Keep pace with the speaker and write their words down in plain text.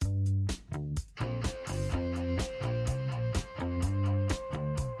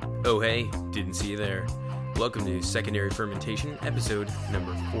Oh hey, didn't see you there. Welcome to Secondary Fermentation, episode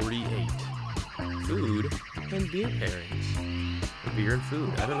number 48. Food and beer pairings. Beer and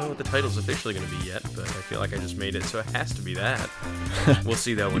food. I don't know what the title's officially going to be yet, but I feel like I just made it, so it has to be that. We'll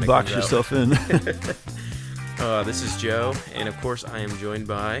see that when You it box comes yourself out. in. This is Joe, and of course I am joined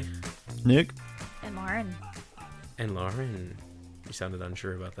by... Nick? And Lauren. And Lauren. You sounded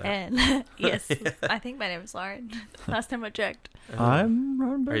unsure about that. And yes, I think my name is Lauren. Last time I checked. I'm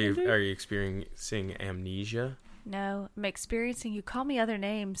Ron Are Burgundy. you experiencing amnesia? No, I'm experiencing. You call me other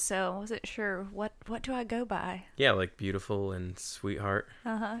names, so I wasn't sure what do I go by. Yeah, like beautiful and sweetheart.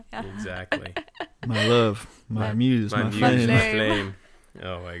 Yeah. Exactly. My love, my muse, my muse, flame. my flame. flame.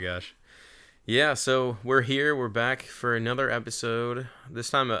 Oh my gosh. Yeah, so we're here. We're back for another episode. This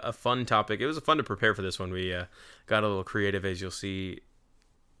time a fun topic. It was fun to prepare for this one. We got a little creative, as you'll see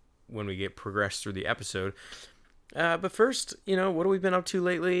when we get progressed through the episode. But first, what have we been up to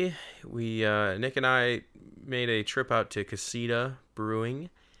lately? We Nick and I made a trip out to Casita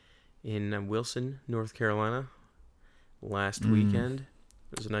Brewing in Wilson, North Carolina last weekend.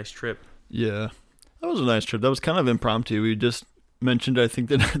 It was a nice trip. Yeah, that was a nice trip. That was kind of impromptu. We just mentioned, I think,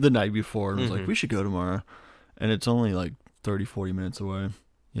 the night before, and was like, we should go tomorrow. And it's only like 30, 40 minutes away.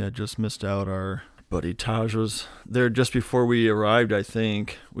 Yeah, just missed out. Our buddy Taj was there just before we arrived, I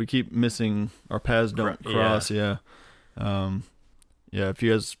think. We keep missing, our paths don't cross, yeah. Yeah, if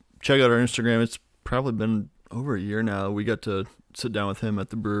you guys check out our Instagram, it's probably been over a year now. We got to sit down with him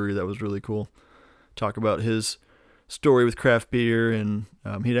at the brewery. That was really cool. Talk about his story with craft beer, and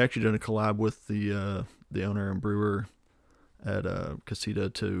he'd actually done a collab with the owner and brewer at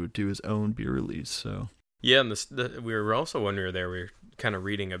Casita to do his own beer release. So yeah, and we were also when we were there, we were kind of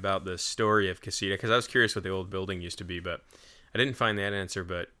reading about the story of Casita, because I was curious what the old building used to be, but I didn't find that answer.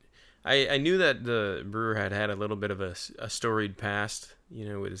 But I knew that the brewer had a little bit of a storied past,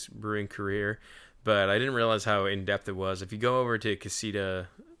 with his brewing career, but I didn't realize how in-depth it was. If you go over to Casita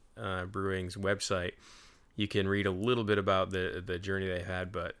Brewing's website, you can read a little bit about the journey they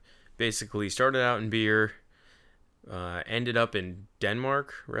had, but basically started out in beer, ended up in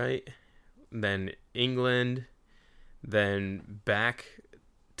Denmark, right? Then England, then back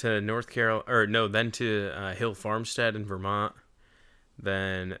to North Carolina, then to Hill Farmstead in Vermont,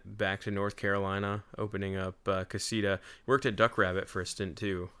 then back to North Carolina, opening up Casita. Worked at Duck Rabbit for a stint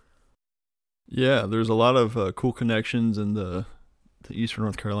too. yeah, there's a lot of cool connections in the Eastern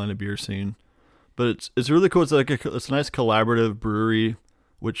North Carolina beer scene. But it's really cool. It's it's a nice collaborative brewery,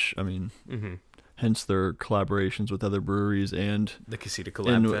 which, I mean, hence their collaborations with other breweries and the Casita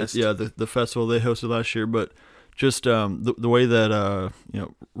Collab Fest. Yeah, the festival they hosted last year. But just the way that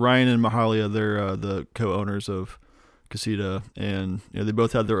Ryan and Mahalia, they're the co-owners of Casita, and they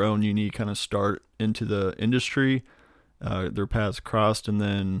both had their own unique kind of start into the industry. Their paths crossed, and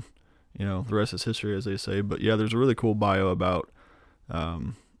then the rest is history, as they say. But yeah, there's a really cool bio about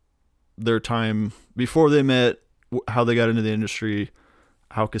their time before they met, how they got into the industry,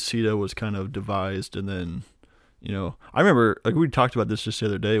 how Casita was kind of devised, and then, I remember, like, we talked about this just the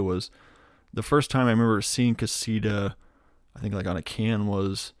other day, was the first time I remember seeing Casita, I think, like, on a can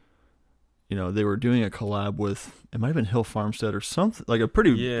was, they were doing a collab with, it might have been Hill Farmstead or something, like a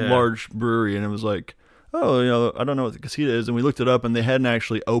pretty large brewery, and it was like, oh, I don't know what the Casita is, and we looked it up, and they hadn't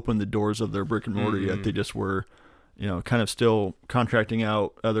actually opened the doors of their brick and mortar yet. They just were kind of still contracting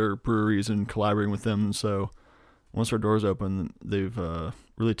out other breweries and collaborating with them. So once our doors open, they've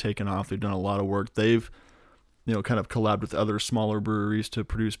really taken off. They've done a lot of work. They've, kind of collabed with other smaller breweries to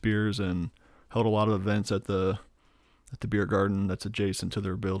produce beers and held a lot of events at the beer garden that's adjacent to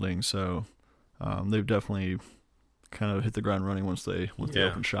their building. So they've definitely kind of hit the ground running once they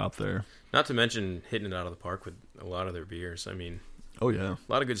open shop there. Not to mention hitting it out of the park with a lot of their beers. I mean, oh yeah,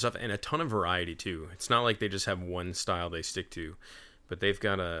 a lot of good stuff and a ton of variety too. It's not like they just have one style they stick to, but they've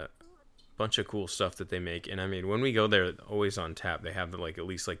got a bunch of cool stuff that they make. And I mean, when we go there, always on tap, they have at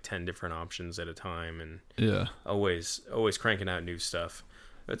least 10 different options at a time, and always cranking out new stuff.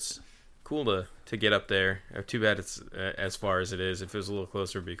 It's cool to get up there. Too bad it's as far as it is. If it was a little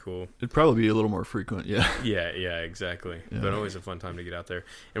closer, it'd be cool. It'd probably be a little more frequent. Yeah, exactly. But always a fun time to get out there.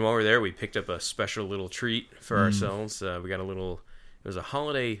 And while we're there, we picked up a special little treat for ourselves. We got it was a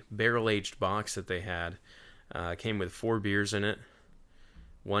holiday barrel-aged box that they had. Came with 4 beers in it.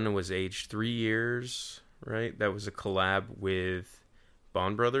 One was aged 3 years, right? That was a collab with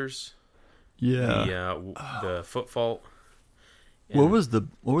Bond Brothers. Yeah. The Foot Fault. What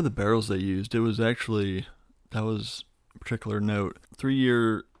were the barrels they used? It was actually, that was a particular note.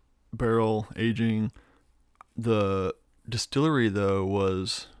 3-year barrel aging. The distillery, though,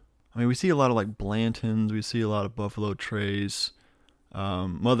 was, I mean, we see a lot of Blantons. We see a lot of Buffalo Trace.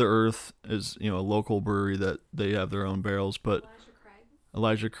 Mother Earth is, a local brewery that they have their own barrels, but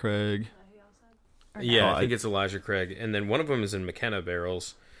Elijah Craig. Yeah, I think it's Elijah Craig. And then one of them is in McKenna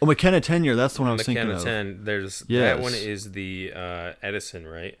barrels. Oh, McKenna 10-year. That's the one I was thinking of. McKenna 10. There's Yes. that one is the Edison,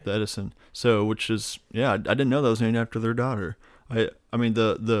 right? The Edison. So, which is, I didn't know that was named after their daughter. I mean,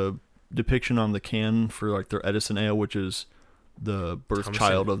 the depiction on the can for like their Edison ale, which is the birth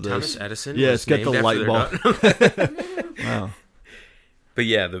child of this. Thomas Edison. Yeah, was it's got the named light after bulb. Wow. But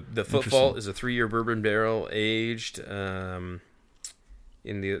yeah, the Footfall is a 3-year bourbon barrel aged in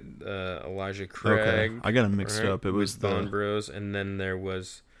the Elijah Craig. Okay, I got them mixed up. It was Bond Bros, and then there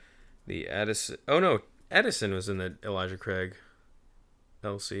was the Edison. Oh no, Edison was in the Elijah Craig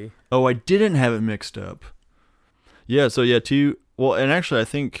LC. Oh, I didn't have it mixed up. Yeah, so yeah, well, and actually I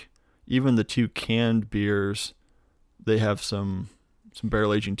think even the 2 canned beers, they have some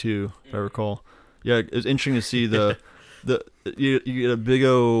barrel aging too, if I recall. Yeah, it's interesting to see you get a big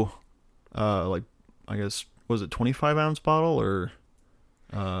like, I guess, was it 25-ounce bottle or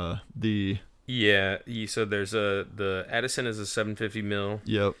the... Yeah, so there's the Edison is a 750 ml.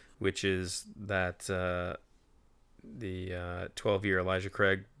 Yep. Which is that the 12-year Elijah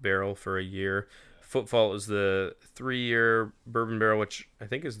Craig barrel for a year. Footfall is the 3-year bourbon barrel, which I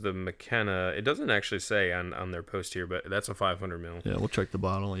think is the McKenna. It doesn't actually say on their post here, but that's a 500 ml. Yeah, we'll check the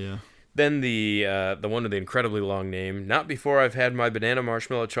bottle. Yeah. Then the one with the incredibly long name, Not Before I've Had My Banana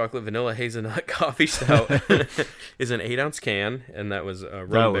Marshmallow Chocolate Vanilla Hazelnut Coffee Stout, is an 8-ounce can, and that was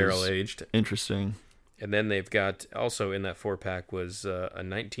rum barrel aged. Interesting. And then they've got, also in that 4-pack was a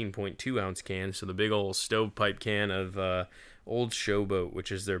 19.2-ounce can, so the big old stovepipe can of Old Showboat,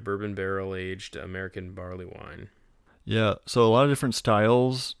 which is their bourbon barrel-aged American barley wine. Yeah, so a lot of different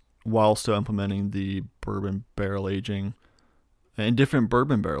styles while still implementing the bourbon barrel aging and different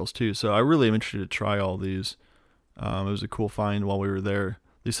bourbon barrels too. So I really am interested to try all these. It was a cool find while we were there.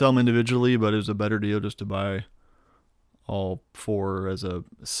 They sell them individually, but it was a better deal just to buy all 4 as a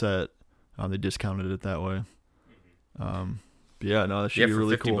set. They discounted it that way. But yeah, no, that should be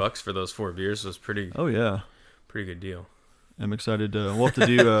really cool. $50 for those 4 beers was pretty. Oh yeah, pretty good deal. I'm excited to. We'll have to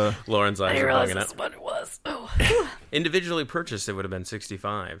do. Lauren's eyes are bugging that's out. what it was. Oh. Individually purchased, it would have been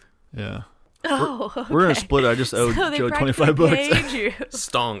 $65. Yeah. Oh, We're gonna split. I just owed so Joe $25. paid you.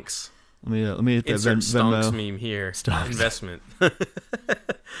 Stonks. Let me hit that Insert Venmo. stonks meme here. Stonks. Investment.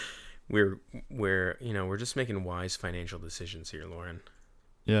 we're we're just making wise financial decisions here, Lauren.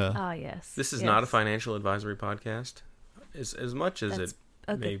 Yeah. Oh yes. This is not a financial advisory podcast. As much as That's it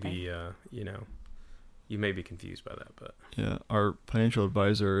a may good thing. be, you may be confused by that, but Yeah. Our financial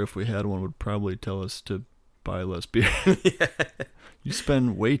advisor, if we had one, would probably tell us to buy less beer. yeah. You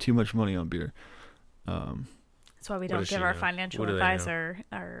spend way too much money on beer. That's why we What don't does she give our know? financial What do they know? advisor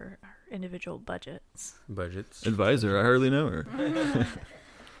our individual budgets. Budgets. Advisor, I hardly know her.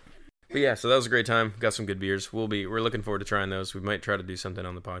 But yeah, so that was a great time. Got some good beers. We're looking forward to trying those. We might try to do something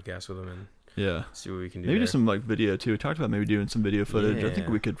on the podcast with them and Yeah. see what we can do. Maybe there. do some like video too. We talked about maybe doing some video footage. I think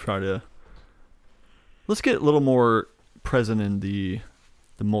Yeah. we could try to. Let's get a little more present in the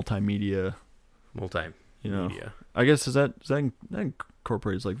multimedia. multimedia. You know, I guess that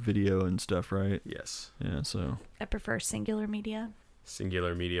incorporates like video and stuff, right? Yes. Yeah. So I prefer singular media.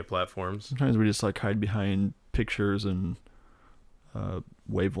 Singular media platforms. sometimes we just like hide behind pictures and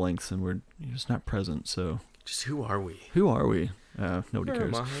wavelengths, and we're just not present. So Just who are we? who are we? Nobody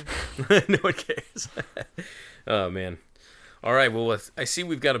Where cares. am I? No one cares. Oh man. All right. Well, I see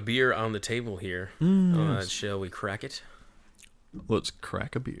we've got a beer on the table here. Yes. Shall we crack it? Let's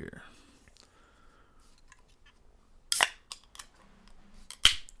crack a beer.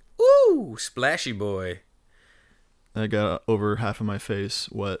 Woo! Splashy boy. I got over half of my face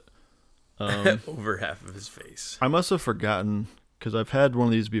wet. Over half of his face. I must have forgotten because I've had one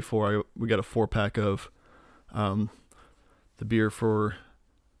of these before. We got a 4-pack of the beer for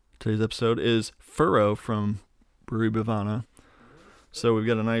today's episode is Furrow from Brewery Bavana. So we've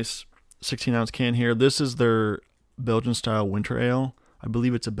got a nice 16-ounce can here. This is their Belgian-style winter ale. I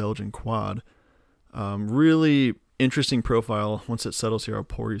believe it's a Belgian quad. Really interesting profile. Once it settles here, I'll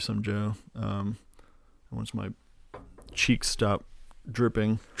pour you some, Joe. Once my cheeks stop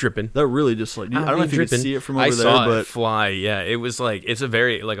dripping. That really just like, I don't know if you can see it from over I there, saw but it fly. Yeah, it was like it's a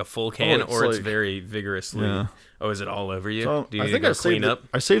very like a full can, it's or it's like- very vigorously. Yeah. Oh, is it all over you? So, Do you I need think to I go clean saved up?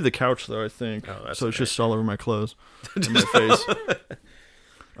 I saved the couch though. I think Oh, that's so. It's okay. just all over my clothes and my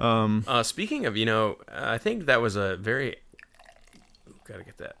face. Speaking of, I think that was a very. Gotta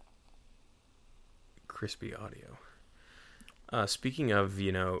get that crispy audio. Speaking of,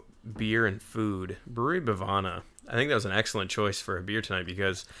 beer and food, Brewery Bavana. I think that was an excellent choice for a beer tonight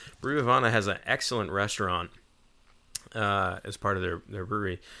because Brewery Bavana has an excellent restaurant as part of their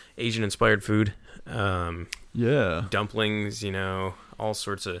brewery. Asian inspired food, Yeah. dumplings, all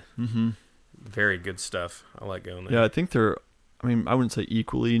sorts of very good stuff. I like going there. Yeah, I think they're, I mean, I wouldn't say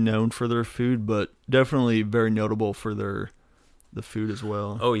equally known for their food, but definitely very notable for the food as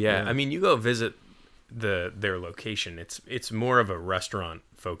well. Oh yeah. I mean, you go visit their location. It's more of a restaurant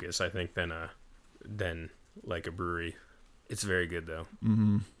focus, I think, than like a brewery. It's very good though.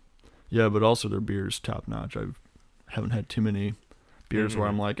 Mm-hmm. Yeah, but also their beer's top notch. I haven't had too many beers where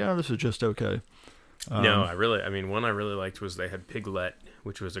I'm like, oh, this is just okay. No, one I really liked was they had Piglet,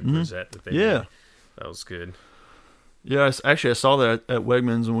 which was a grisette that they made. That was good. Yeah, I saw that at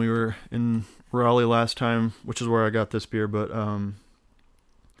Wegmans when we were in Raleigh last time, which is where I got this beer. But I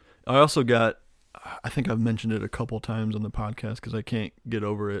also got, I think I've mentioned it a couple times on the podcast because I can't get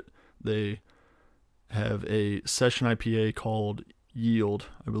over it. They have a session IPA called Yield,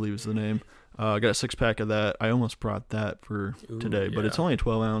 I believe is the name. I got a 6-pack of that. I almost brought that for today, but it's only a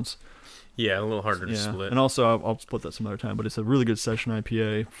 12 ounce. Yeah, a little harder to split. And also, I'll split that some other time, but it's a really good session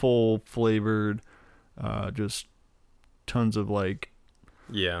IPA, full flavored, just tons of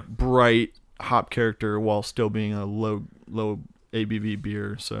bright hop character while still being a low ABV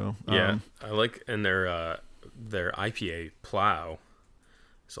beer. So I like, and their IPA Plow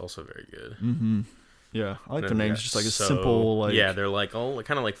is also very good. Mm-hmm. Yeah, I like the names, just like a simple they're like all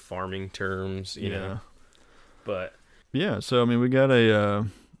kind of like farming terms, you know. But yeah, so I mean, we got a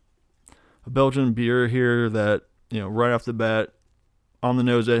Belgian beer here that, right off the bat, on the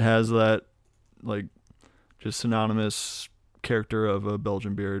nose, it has that like just synonymous character of a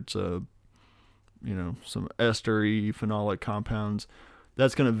Belgian beer. It's some estery, phenolic compounds.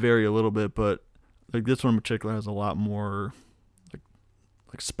 That's going to vary a little bit, but like this one in particular has a lot more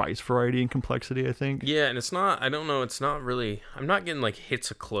like spice variety and complexity, I think. Yeah, and it's not really, I'm not getting like hits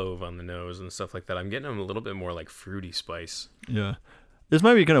of clove on the nose and stuff like that. I'm getting a little bit more like fruity spice. Yeah. This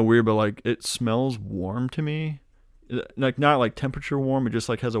might be kind of weird, but like it smells warm to me. Like not like temperature warm, it just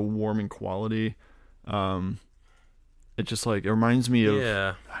like has a warming quality. It just like, it reminds me of,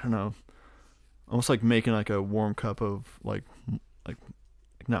 I don't know, almost like making like a warm cup of like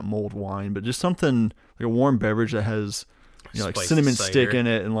not mulled wine, but just something like a warm beverage that has, like cinnamon stick in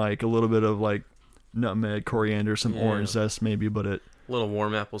it and like a little bit of like nutmeg, coriander, some orange zest maybe, but a little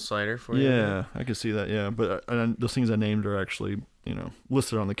warm apple cider for you. Yeah, I can see that. Yeah, but those things I named are actually,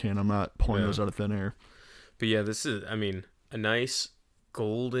 listed on the can. I'm not pulling those out of thin air. But yeah, this is, I mean, a nice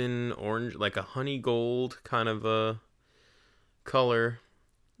golden orange, like a honey gold kind of a color,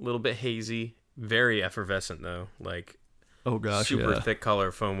 a little bit hazy, very effervescent though, like super thick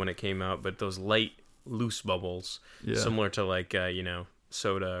color foam when it came out, but those light loose bubbles, similar to like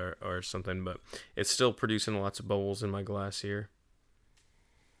soda or something, but it's still producing lots of bubbles in my glass here,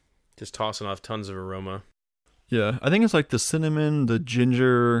 just tossing off tons of aroma. Yeah, I think it's like the cinnamon, the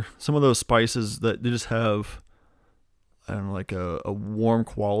ginger, some of those spices that they just have, I don't know, like a warm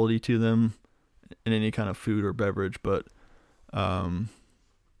quality to them in any kind of food or beverage. But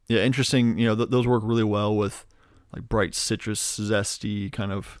interesting, those work really well with like bright citrus, zesty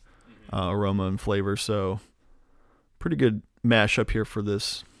kind of aroma and flavor. So pretty good mashup here for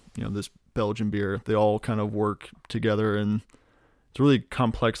this, this Belgian beer. They all kind of work together, and it's really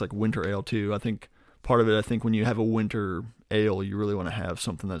complex, like winter ale too. I think part of it, when you have a winter ale, you really want to have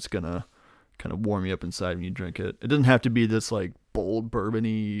something that's gonna kind of warm you up inside when you drink it. It doesn't have to be this like bold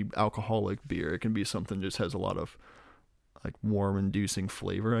bourbony alcoholic beer. It can be something that just has a lot of like warm inducing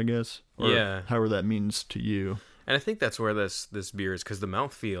flavor, I guess. Or however that means to you. And I think that's where this beer is, because the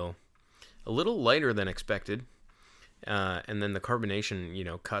mouthfeel a little lighter than expected, and then the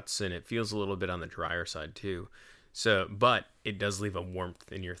carbonation cuts, and it feels a little bit on the drier side too. So, but it does leave a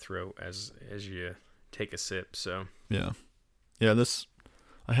warmth in your throat as you take a sip. So I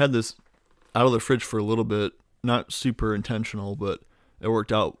had this out of the fridge for a little bit, not super intentional, but it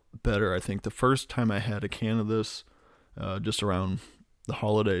worked out better. I think the first time I had a can of this, just around the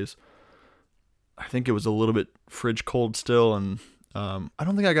holidays, I think it was a little bit fridge cold still, and I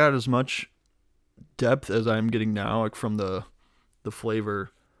don't think I got as much depth as I'm getting now, like from the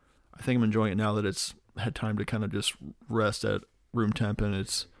flavor. I think I'm enjoying it now that it's had time to kind of just rest at room temp, and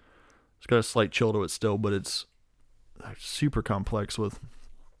it's got a slight chill to it still, but it's super complex with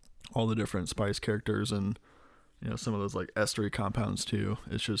all the different spice characters and some of those like estery compounds too.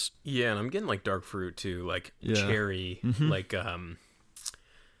 It's just and I'm getting like dark fruit too, like cherry, like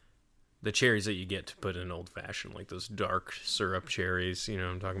the cherries that you get to put in old fashioned, like those dark syrup cherries. You know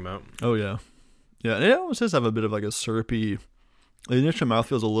what I'm talking about? Oh yeah, and it almost does have a bit of like a syrupy. The initial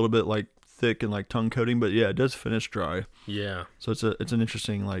mouthfeel is a little bit like thick and like tongue coating, but yeah, it does finish dry. Yeah. So it's an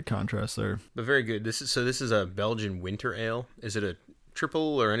interesting like contrast there. But very good. This is a Belgian winter ale. Is it a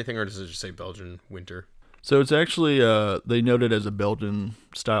triple or anything, or does it just say Belgian winter? So it's actually they note it as a Belgian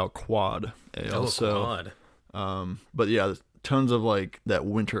style quad ale. Quad. But yeah, tons of like that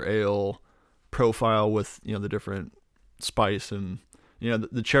winter ale profile with, you know, the different spice and, you know,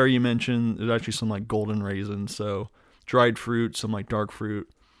 the cherry you mentioned. There's actually some like golden raisins, so dried fruit, some like dark fruit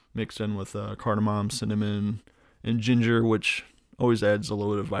mixed in with cardamom, cinnamon, and ginger, which always adds a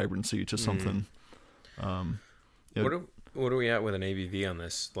little bit of vibrancy to something. Yeah. What are we at with an ABV on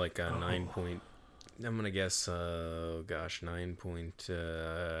this? Like a 9 point. I'm gonna guess.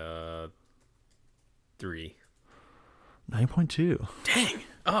 9.3. 9.2. Dang!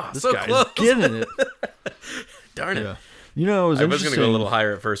 Oh, This so guy's close. getting it. Darn it. Yeah. You know, it was I was interesting. gonna go a little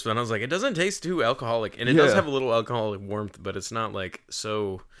higher at first, but I was like, it doesn't taste too alcoholic, and it does have a little alcoholic warmth, but it's not like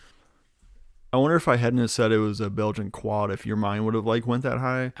so. I wonder if I hadn't have said it was a Belgian quad, if your mind would have like went that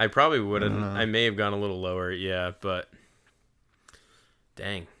high. I probably wouldn't. I may have gone a little lower, yeah, but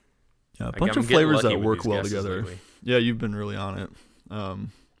dang. Yeah, a Like, bunch I'm of getting flavors lucky that with work these well guesses together. lately. Yeah, you've been really on it.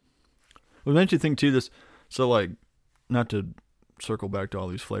 What makes you think too? So like, not to circle back to all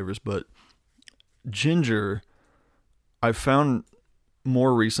these flavors, but ginger, I've found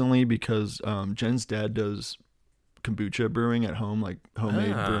more recently because Jen's dad does kombucha brewing at home, like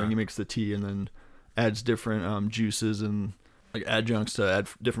homemade brewing. He makes the tea and then adds different juices and like adjuncts to add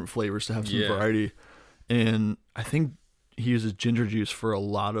different flavors to have some variety. And I think he uses ginger juice for a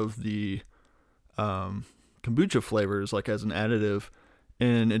lot of the kombucha flavors, like as an additive,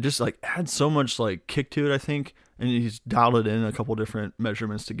 and it just like adds so much like kick to it, I think. And he's dialed it in a couple different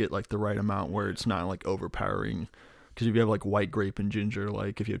measurements to get like the right amount where it's not like overpowering. Because if you have like white grape and ginger,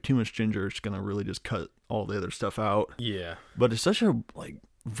 like if you have too much ginger, it's gonna really just cut all the other stuff out. Yeah. But it's such a like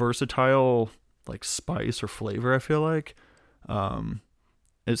versatile like spice or flavor, I feel like.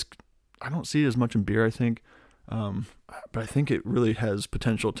 It's I don't see it as much in beer, I think. But I think it really has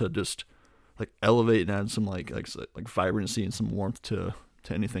potential to just like elevate and add some like vibrancy and some warmth to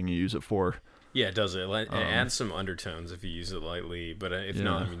anything you use it for. Yeah, it does. It adds some undertones if you use it lightly, but if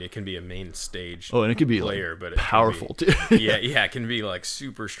not, I mean, it can be a main stage. Oh, and it could be player, like but powerful too. Yeah, it can be like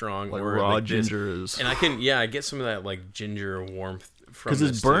super strong. Like or raw like ginger is. And I get some of that like ginger warmth from because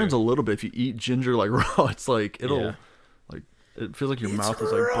it burns a little bit if you eat ginger like raw. It's like it'll like it feels like your mouth is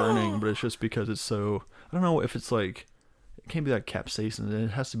like burning, but it's just because it's so. I don't know if it's like it can't be like capsaicin. It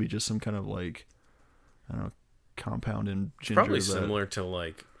has to be just some kind of like I don't know compound in ginger. Probably similar to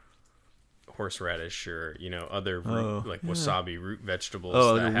like horseradish or other root, wasabi root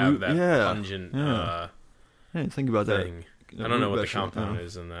vegetables that have that pungent I didn't think about thing. I don't know what the compound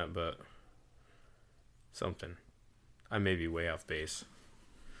is. is in that, but something. I may be way off base.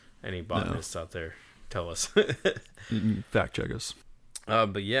 Any botanists out there, tell us. Fact check us.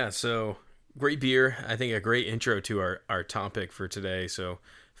 But yeah, so great beer. I think a great intro to our topic for today. So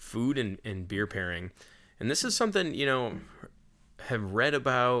food and beer pairing. And this is something, have read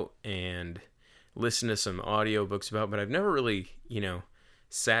about and listened to some audiobooks about, but I've never really,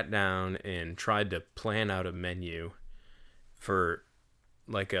 sat down and tried to plan out a menu for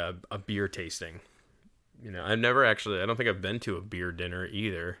like a beer tasting. I've never actually, I don't think I've been to a beer dinner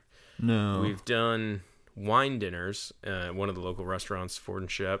either. No. We've done wine dinners at one of the local restaurants, Ford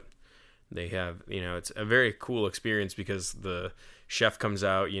and Shep. They have, it's a very cool experience because the chef comes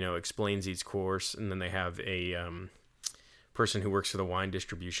out, explains each course, and then they have a person who works for the wine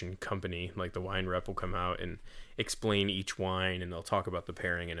distribution company, like the wine rep, will come out and explain each wine, and they'll talk about the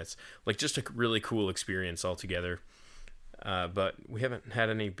pairing, and it's like just a really cool experience altogether. But we haven't had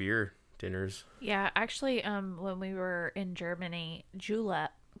any beer dinners. Yeah, actually, when we were in Germany,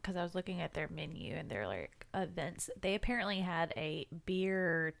 Julep, because I was looking at their menu and their like events, they apparently had a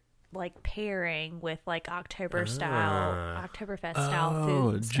beer like pairing with like Oktoberfest style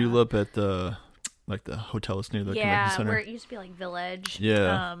food. Julep at the hotel near the convention center. Where it used to be like Village.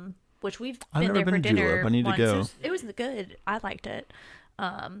 Yeah. Which we've I've been never there for been to dinner. Julep. I need to go. It was good. I liked it.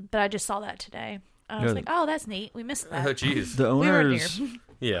 But I just saw that today. I was like, oh, that's neat. We missed that. Oh, jeez. The owners,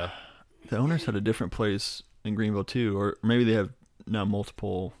 Yeah. the owners had a different place in Greenville too, or maybe they have now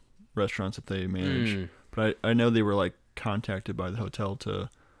multiple restaurants that they manage. But I know they were like contacted by the hotel to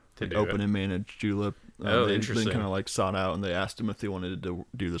open and manage Julep. Interesting. They kind of like sought out and they asked them if they wanted to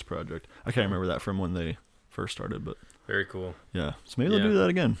do this project. I can't remember that from when they first started, but very cool. Yeah, so maybe they'll do that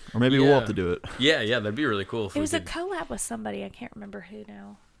again, or maybe we'll have to do it. Yeah, that'd be really cool. If it was a collab with somebody. I can't remember who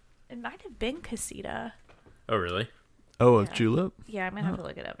now. It might have been Casita. Oh, really? Oh, with Julep? Yeah, I'm gonna have to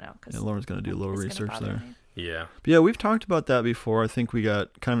look it up now. Lauren's gonna do a little research there. Yeah. But yeah, we've talked about that before. I think we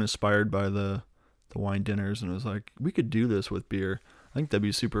got kind of inspired by the wine dinners, and it was like, we could do this with beer. I think that'd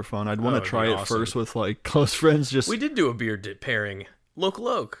be super fun. I'd want to it'd try be it awesome. first with like close friends. Just We did do a beer pairing. Local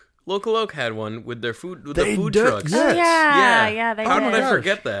Oak. Local Oak had one with their food with They the food did- trucks. Oh, Yes. yeah, they How did. did I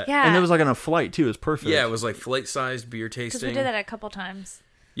forget that? Yeah. and it was like on a flight too. It was perfect. Yeah, it was like flight-sized beer Because tasting. we did that a couple times.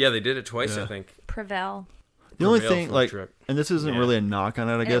 Yeah, they did it twice, Yeah. I think. Prevail. The only Prevail thing, food like, truck. and this isn't Yeah. really a knock on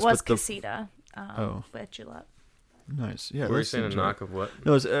it, I And guess, it was but the Casita with Julep. nice, yeah. Were you that saying a seems knock right. of what?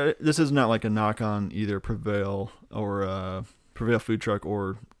 No, this is not like a knock on either Prevail or Prevail Food Truck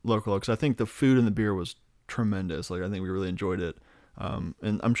or Local Oak. 'Cause I think the food and the beer was tremendous. Like, I think we really enjoyed it. And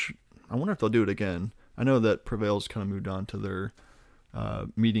I wonder if they'll do it again. I know that Prevail's kind of moved on to their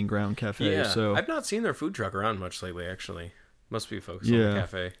Meeting Ground Cafe. Yeah, So I've not seen their food truck around much lately, actually. Must be focused on Yeah. the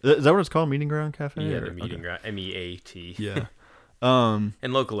cafe. is that what it's called? Meeting Ground Cafe? Yeah, or- the meeting okay. ground. MEAT. Yeah. And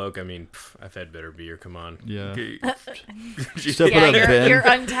Local Oak, I mean, I've had better beer. Come on. Yeah. Step Put up, Ben. Your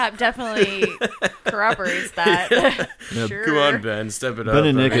Untapped definitely corroborates that. Yeah, Sure. Come on, Ben. Step it up. Ben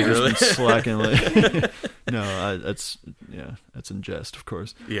and I Nick mean, have really. just been slacking. Like, no, that's in jest, of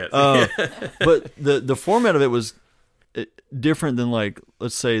course. Yeah. But the format of it was different than, like,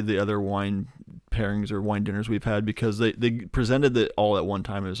 let's say the other wine pairings or wine dinners we've had, because they presented it all at one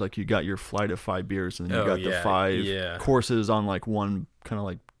time. It was like you got your flight of 5 beers, and then you Oh, got the yeah, 5 yeah. courses on like one kind of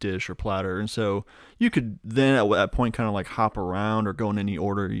like dish or platter, and so you could then at that point kind of like hop around or go in any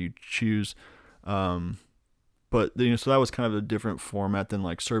order you choose. But so that was kind of a different format than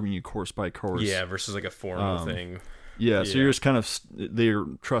like serving you course by course. Yeah, versus like a formal thing. Yeah, so Yeah. you're just kind of they're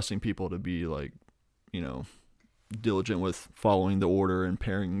trusting people to be like, diligent with following the order and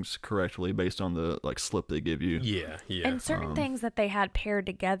pairings correctly based on the like slip they give you. Yeah, yeah. And certain things that they had paired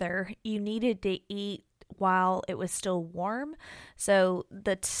together, you needed to eat while it was still warm. So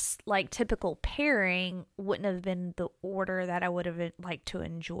the typical pairing wouldn't have been the order that I would have liked to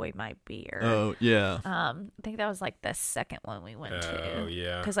enjoy my beer. Oh yeah, I think that was like the second one we went to. Oh,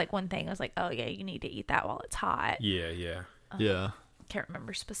 yeah. Because like one thing I was like, oh yeah, you need to eat that while it's hot. Yeah, yeah. yeah, Can't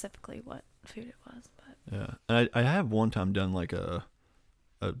remember specifically what food it was, but yeah. And I have one time done like a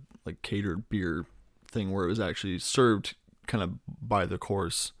like catered beer thing where it was actually served kind of by the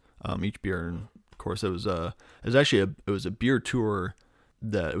course. Each beer and course, it was actually a beer tour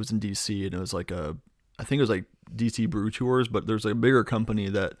that it was in DC, and it was like I think it was like DC Brew Tours, but there's a bigger company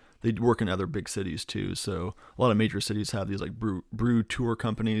that they work in other big cities too. So a lot of major cities have these like brew tour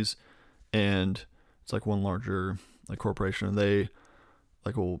companies, and it's like one larger like corporation, and they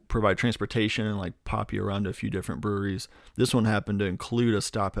like will provide transportation and like pop you around to a few different breweries. This one happened to include a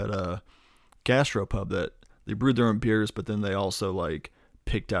stop at a gastropub that they brewed their own beers, but then they also like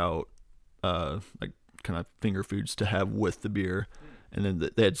picked out like kind of finger foods to have with the beer, and then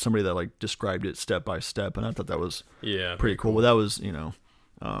they had somebody that like described it step by step, and I thought that was Yeah. pretty cool. Well, that was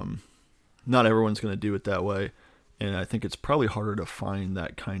not everyone's going to do it that way, and I think it's probably harder to find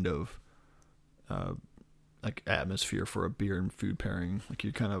that kind of like atmosphere for a beer and food pairing. Like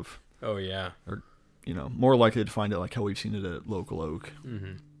you kind of Oh, yeah. are more likely to find it like how we've seen it at Local Oak.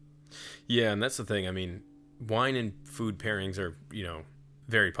 Yeah, and that's the thing. I mean, wine and food pairings are,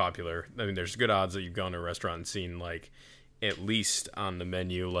 very popular. I mean, there's good odds that you've gone to a restaurant and seen, like, at least on the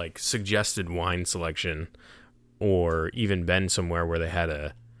menu, like, suggested wine selection, or even been somewhere where they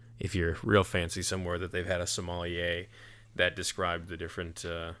had if you're real fancy, somewhere that they've had a sommelier that described the different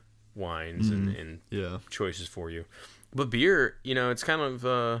wines and Yeah. choices for you. But beer, it's kind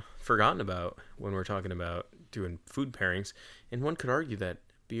of forgotten about when we're talking about doing food pairings, and one could argue that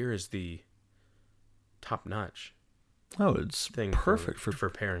beer is the top-notch Oh, it's thing perfect for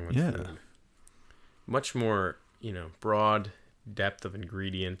pairing with yeah. food. Much more, broad depth of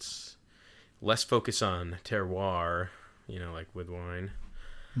ingredients, less focus on terroir, like with wine.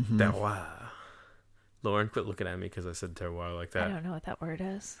 Terroir. Lauren, quit looking at me because I said terroir like I that. don't know what that word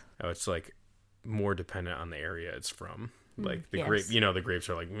is. Oh, it's like more dependent on the area it's from. Like the yes. grape, the grapes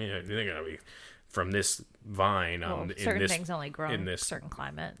are like, they're gonna be from this vine Well, in certain this. things only grow in in this- certain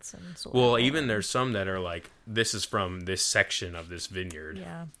climates and soil. Well, even there's some that are like, this is from this section of this vineyard.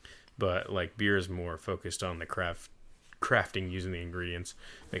 yeah. But like beer is more focused on the crafting using the ingredients,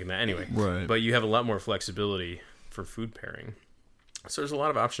 making that anyway. Right. But you have a lot more flexibility for food pairing. So there's a lot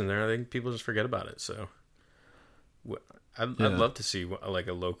of options there. I think people just forget about it. So I'd love to see like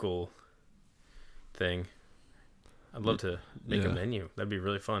a local thing. I'd love to make a menu. That'd be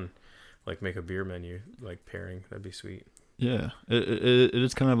really fun. Like make a beer menu, like pairing. That'd be sweet. Yeah, it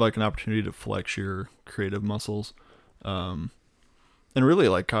is kind of like an opportunity to flex your creative muscles, and really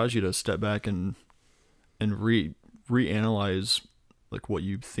like cause you to step back and reanalyze like what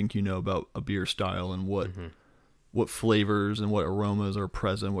you think you know about a beer style and Mm-hmm. what flavors and what aromas are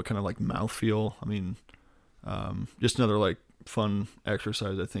present, what kind of like mouthfeel. I mean, just another like fun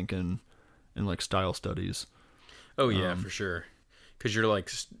exercise, I think, in like style studies. Oh yeah, for sure. Because you're like,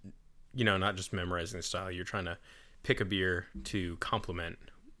 not just memorizing the style. You're trying to pick a beer to complement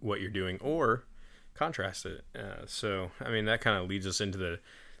what you're doing or contrast it. So I mean, that kind of leads us into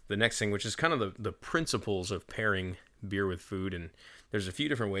the next thing, which is kind of the principles of pairing beer with food. And there's a few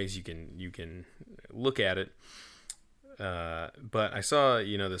different ways you can look at it. But I saw,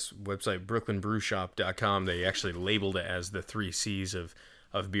 this website, brooklynbrewshop.com, they actually labeled it as the 3 C's of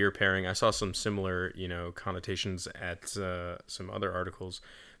beer pairing. I saw some similar, connotations at some other articles,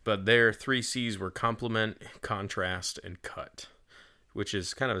 but their 3 C's were complement, contrast, and cut, which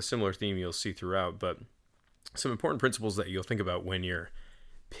is kind of a similar theme you'll see throughout, but some important principles that you'll think about when you're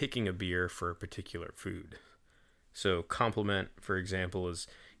picking a beer for a particular food. So complement, for example, is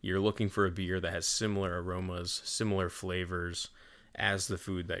you're looking for a beer that has similar aromas, similar flavors as the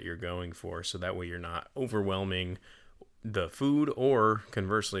food that you're going for. So that way you're not overwhelming the food or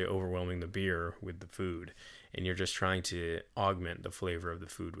conversely overwhelming the beer with the food. And you're just trying to augment the flavor of the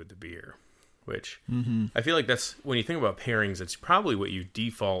food with the beer, which I feel like that's, when you think about pairings, it's probably what you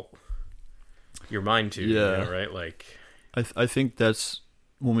default your mind to, Yeah. right? Like, I think that's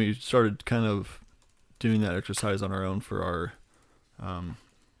when we started kind of doing that exercise on our own for our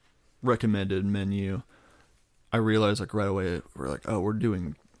recommended menu. I realized like right away we're like, oh, we're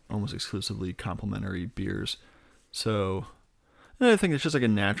doing almost exclusively complimentary beers. So and I think it's just like a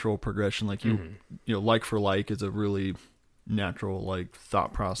natural progression. Like like for like is a really natural like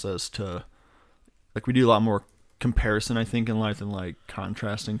thought process to, like, we do a lot more comparison, I think, in life than like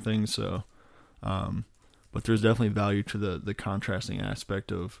contrasting things. So, but there's definitely value to the contrasting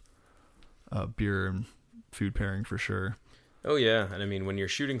aspect of beer and food pairing for sure. oh yeah, and I mean, when you're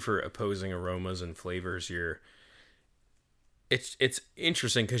shooting for opposing aromas and flavors, it's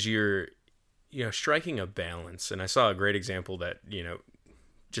interesting because you're striking a balance. And I saw a great example that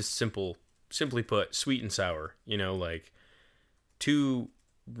just simply put, sweet and sour. Like two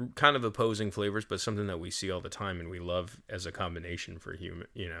kind of opposing flavors, but something that we see all the time and we love as a combination for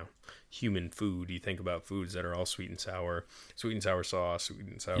human food. You think about foods that are all sweet and sour sauce, sweet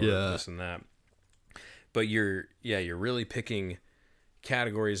and sour, this and that. But you're really picking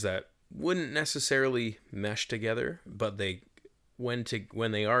categories that wouldn't necessarily mesh together, but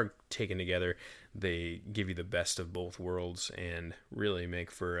when they are taken together, they give you the best of both worlds and really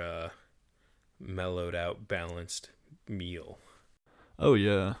make for a mellowed out, balanced meal. Oh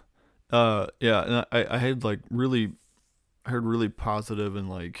yeah. And I had like I heard really positive and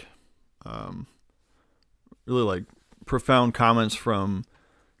like really like profound comments from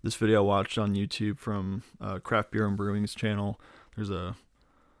this video I watched on YouTube from Craft Beer and Brewing's channel. There's a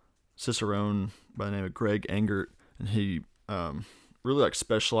Cicerone by the name of Greg Engert, and he really like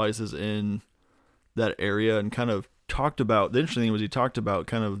specializes in that area and kind of talked about, the interesting thing was he talked about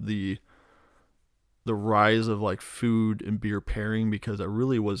kind of the rise of like food and beer pairing, because it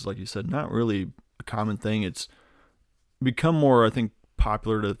really was, like you said, not really a common thing. It's become more, I think,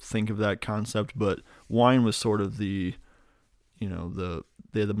 popular to think of that concept, but wine was sort of they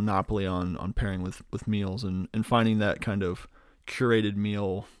had the monopoly on pairing with meals and finding that kind of curated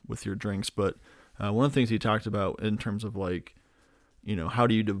meal with your drinks. But one of the things he talked about in terms of like, how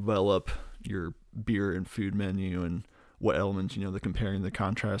do you develop your beer and food menu and what elements, the comparing, the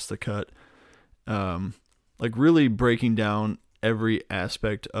contrast, the cut, like really breaking down every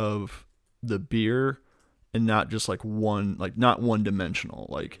aspect of the beer and not just like not one dimensional.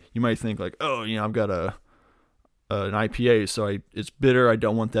 Like you might think like, oh, I've got an IPA, so it's bitter. I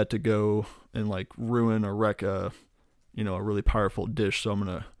don't want that to go and like ruin or wreck a really powerful dish.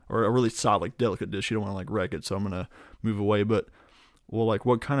 So or a really solid, like delicate dish. You don't want to like wreck it. So I'm going to move away. But well, like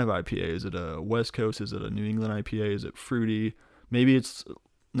what kind of IPA? Is it a West Coast? Is it a New England IPA? Is it fruity? Maybe it's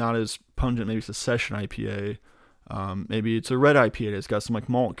not as pungent. Maybe it's a session IPA. Maybe it's a red IPA that's got some like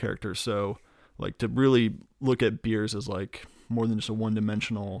malt character. So like to really look at beers as like more than just a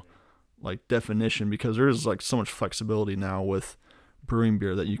one-dimensional like definition, because there is like so much flexibility now with brewing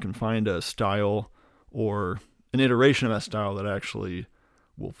beer that you can find a style or an iteration of that style that actually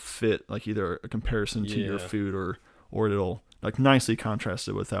will fit like either a comparison to your food or it'll like nicely contrast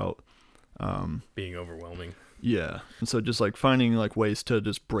it without being overwhelming. Yeah. And so just like finding like ways to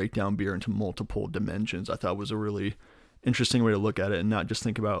just break down beer into multiple dimensions, I thought was a really interesting way to look at it, and not just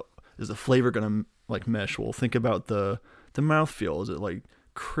think about, is the flavor going to like mesh? Well, think about the mouthfeel. Is it like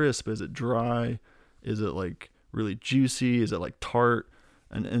crisp? Is it dry? Is it like really juicy? Is it like tart?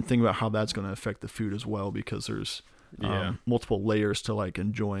 And think about how that's going to affect the food as well, because there's Yeah. multiple layers to like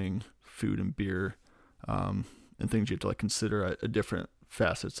enjoying food and beer, and things you have to like consider at different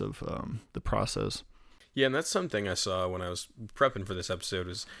facets of the process. Yeah, and that's something I saw when I was prepping for this episode.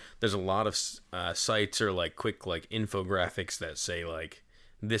 Is there's a lot of sites or like quick like infographics that say like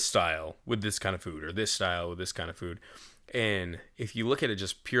this style with this kind of food or this style with this kind of food. And if you look at it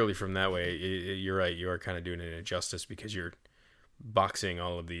just purely from that way, you're right. You are kind of doing it an injustice because you're boxing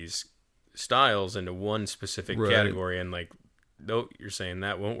all of these styles into one specific category, and like, no, you're saying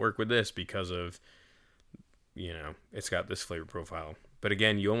that won't work with this because of, it's got this flavor profile. But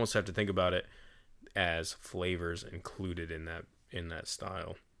again, you almost have to think about it as flavors included in that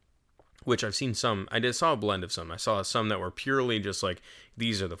style. Which I've seen some. Saw a blend of some. I saw some that were purely just like,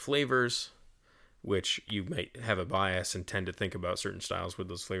 these are the flavors, which you might have a bias and tend to think about certain styles with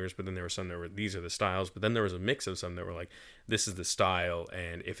those flavors. But then there were some that were, these are the styles. But then there was a mix of some that were like, this is the style,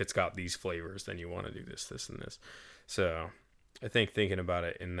 and if it's got these flavors, then you want to do this, this, and this. So I think thinking about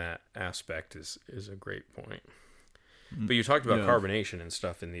it in that aspect is a great point. But you talked about carbonation and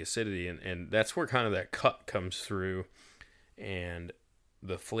stuff and the acidity, and that's where kind of that cut comes through, and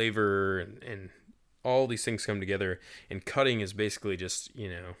the flavor and all these things come together. And cutting is basically just,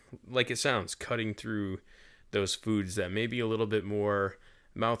 like it sounds, cutting through those foods that may be a little bit more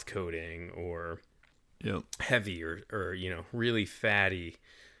mouth coating or heavy or really fatty,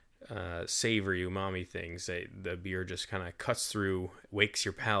 savory, umami things. The beer just kind of cuts through, wakes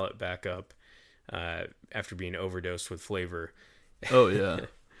your palate back up after being overdosed with flavor. Oh, yeah.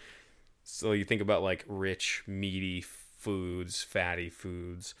 So you think about like rich, meaty foods, fatty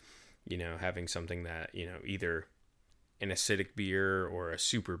foods, having something that, either an acidic beer or a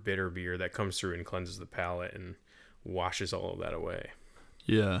super bitter beer that comes through and cleanses the palate and washes all of that away.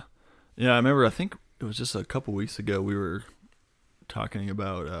 Yeah. Yeah, I remember, I think it was just a couple weeks ago, we were talking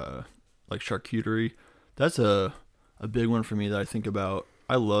about like charcuterie. That's a big one for me that I think about.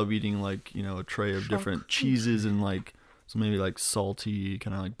 I love eating like, a tray of different cheeses and like, so maybe like salty,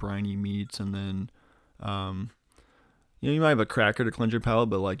 kind of like briny meats, and then you might have a cracker to cleanse your palate,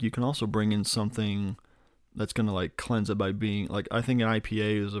 but like you can also bring in something that's going to like cleanse it by being like, I think an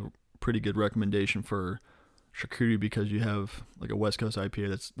IPA is a pretty good recommendation for charcuterie, because you have like a West Coast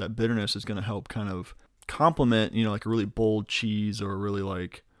IPA that bitterness is going to help kind of complement, like a really bold cheese or a really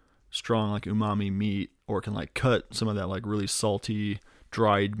like strong like umami meat, or can like cut some of that like really salty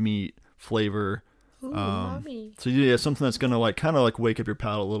dried meat flavor. Ooh, umami. So yeah, something that's going to like kind of like wake up your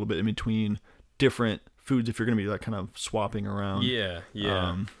palate a little bit in between different foods if you're going to be like kind of swapping around. Yeah.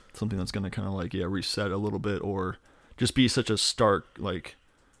 Something that's going to kind of like reset a little bit, or just be such a stark like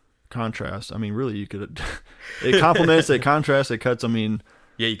contrast. I mean, really, you could it complements, it contrasts, it cuts. I mean,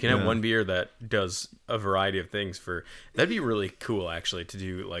 yeah, you can have one beer that does a variety of things. That'd be really cool actually to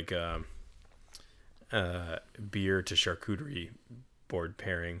do like beer to charcuterie board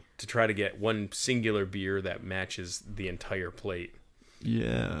pairing, to try to get one singular beer that matches the entire plate.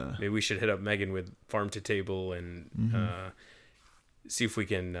 Yeah. Maybe we should hit up Megan with Farm to Table and see if we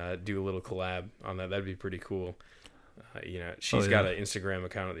can do a little collab on that. That'd be pretty cool. She's got an Instagram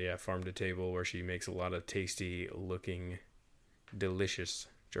account, Farm to Table, where she makes a lot of tasty looking, delicious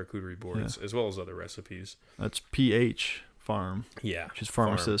charcuterie boards, as well as other recipes. That's PH Farm. Yeah. She's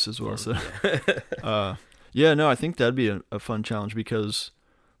pharmacist as well. Farm, so, I think that'd be a fun challenge, because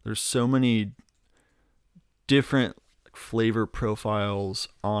there's so many different flavor profiles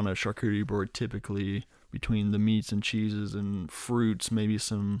on a charcuterie board, typically between the meats and cheeses and fruits, maybe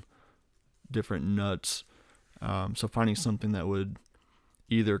some different nuts. So finding something that would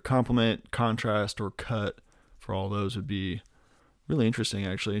either complement, contrast, or cut for all those would be really interesting,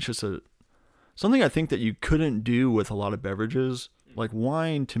 actually. It's just something I think that you couldn't do with a lot of beverages. Like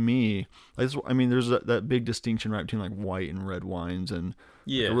wine, to me, there's that big distinction right between like white and red wines, and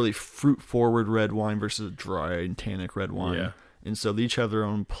like a really fruit-forward red wine versus a dry and tannic red wine. Yeah. And so they each have their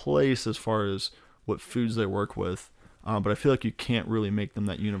own place as far as what foods they work with. But I feel like you can't really make them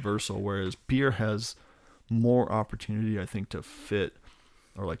that universal, whereas beer has more opportunity, I think, to fit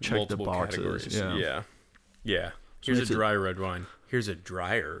or like check multiple the boxes. Categories. Yeah. So Here's a dry red wine. Here's a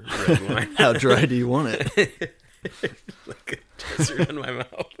drier red wine. How dry do you want it? Like a desert in my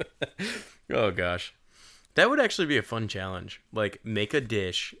mouth. Oh gosh, that would actually be a fun challenge. Like make a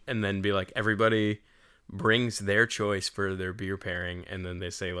dish and then be like, everybody brings their choice for their beer pairing, and then they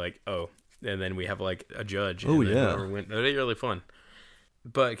say like, oh, and then we have like a judge. Oh, and then yeah. whoever wins. That'd be really fun.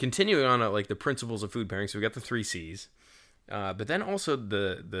 But continuing on like the principles of food pairing, so we got the 3 C's, but then also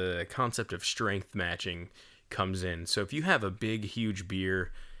the concept of strength matching comes in. So if you have a big, huge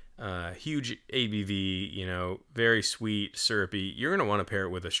beer, huge ABV, very sweet, syrupy, you're going to want to pair it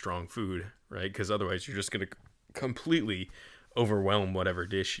with a strong food, right? Because otherwise you're just going to completely overwhelm whatever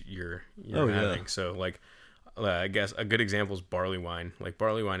dish you're Oh, yeah. having. So like, I guess a good example is barley wine. Like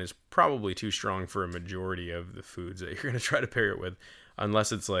barley wine is probably too strong for a majority of the foods that you're going to try to pair it with,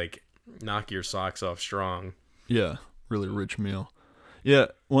 unless it's like knock your socks off strong. Yeah, really rich meal. Yeah,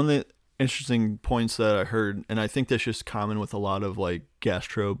 one of the interesting points that I heard, and I think that's just common with a lot of like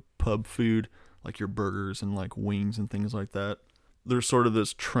gastro pub food, like your burgers and like wings and things like that. There's sort of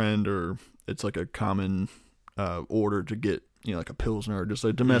this trend, or it's like a common order to get, you know, like a Pilsner or just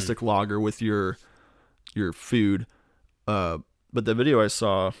a domestic lager with your food. But the video I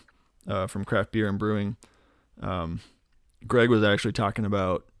saw from Craft Beer and Brewing, Greg was actually talking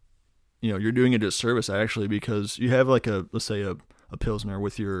about, you know, you're doing a disservice actually, because you have like let's say a Pilsner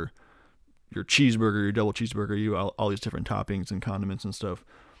with your cheeseburger, your double cheeseburger, you all these different toppings and condiments and stuff.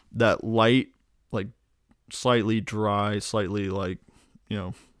 That light, like slightly dry, slightly like, you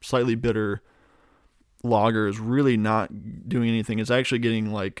know, slightly bitter lager is really not doing anything. It's actually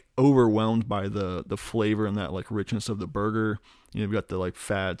getting like overwhelmed by the flavor and that like richness of the burger. You know, you've got the like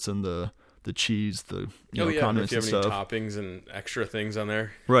fats and the cheese, the condiments if you and have stuff. any toppings and extra things on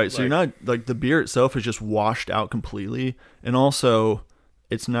there. Right. So you're not like, the beer itself is just washed out completely, and also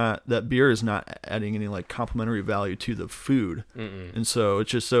it's not, that beer is not adding any like complementary value to the food. Mm-mm. And so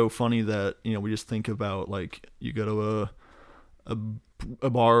it's just so funny that, you know, we just think about like you go to a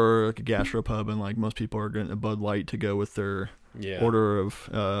bar or like a gastropub, and like most people are getting a Bud Light to go with their order of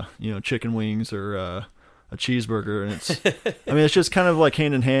you know, chicken wings or a cheeseburger, and it's I mean, it's just kind of like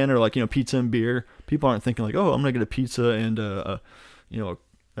hand in hand, or like, you know, pizza and beer. People aren't thinking like, oh, I'm gonna get a pizza and you know,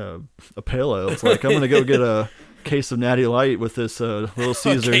 a pale ale. It's like, I'm gonna go get a case of Natty Light with this Little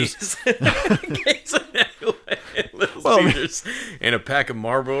Caesars. Case of Natty Light and Little Caesars, and a pack of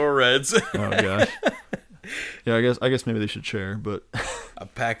Marlboro Reds. Oh gosh. Yeah, I guess maybe they should share, but a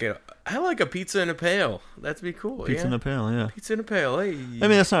packet. I like a pizza in a pail. That'd be cool. pizza in a pail, yeah. Pizza in a pail. Hey. I mean,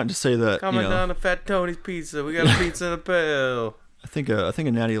 that's not to say that, Coming you know, down to Fat Tony's Pizza. We got a pizza in a pail. I think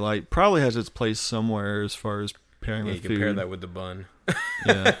a Natty Light probably has its place somewhere as far as pairing with you food. can pair that with the bun.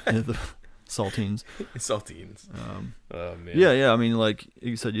 Yeah, and the saltines. Saltines. Oh man. Yeah. I mean, like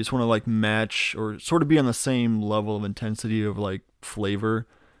you said, you just want to like match or sort of be on the same level of intensity of like flavor,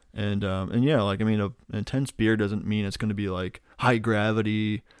 and yeah, like I mean, an intense beer doesn't mean it's going to be like high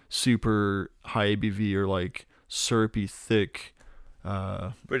gravity, super high ABV, or like syrupy thick.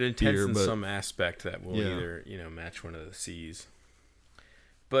 But intense beer, in but some aspect that will either, you know, match one of the C's.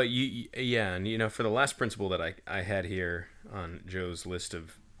 But and you know, for the last principle that I had here on Joe's list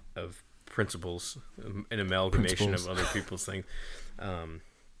of principles, an amalgamation of other people's things,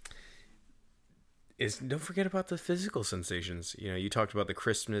 is don't forget about the physical sensations. You know, you talked about the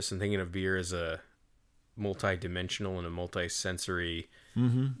crispness and thinking of beer as a multi-dimensional and a multi-sensory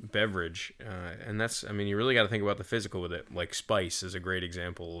beverage, and that's, I mean, you really got to think about the physical with it. Like spice is a great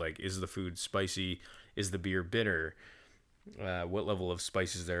example. Like, is the food spicy? Is the beer bitter? What level of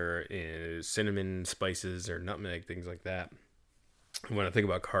spices there is? Cinnamon spices or nutmeg, things like that. When I think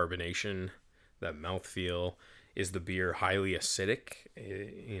about carbonation, that mouthfeel, is the beer highly acidic?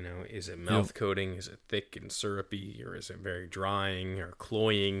 You know, is it mouth coating? Is it thick and syrupy, or is it very drying or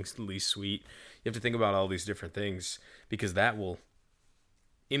cloyingly sweet? You have to think about all these different things, because that will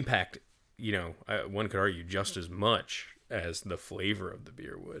impact, you know, one could argue just as much as the flavor of the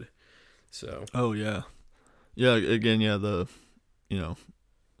beer would. So. Oh yeah. Yeah. Again, yeah. You know,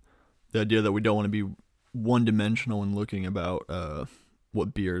 the idea that we don't want to be one dimensional when looking about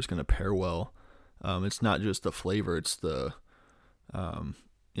what beer is going to pair well. It's not just the flavor; it's the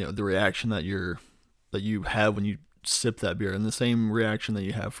you know, the reaction that you have when you sip that beer, and the same reaction that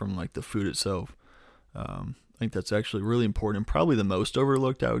you have from like the food itself. I think that's actually really important, and probably the most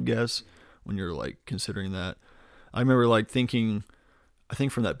overlooked, I would guess, when you're like considering that. I remember like thinking, I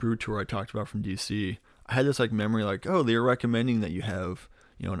think from that brew tour I talked about from DC, I had this like memory like, oh, they're recommending that you have,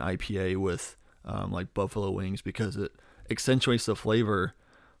 you know, an IPA with like buffalo wings because it accentuates the flavor.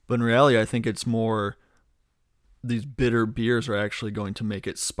 But in reality, I think it's more these bitter beers are actually going to make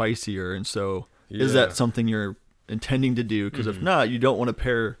it spicier. And so is that something you're intending to do? Because if not, you don't want to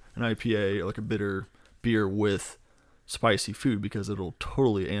pair an IPA, like a bitter beer, with spicy food, because it'll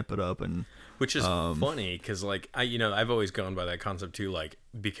totally amp it up. And which is funny, because like I've always gone by that concept too. Like,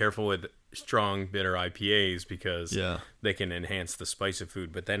 be careful with strong bitter IPAs, because they can enhance the spice of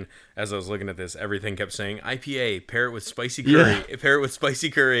food. But then as I was looking at this, everything kept saying IPA, pair it with spicy curry, pair it with spicy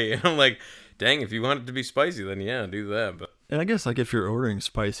curry, and I'm like, dang, if you want it to be spicy, then do that. But and I guess like if you're ordering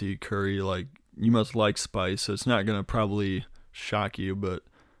spicy curry, like you must like spice, so it's not gonna probably shock you. But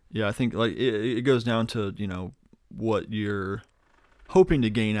yeah, I think like it goes down to, you know, what you're hoping to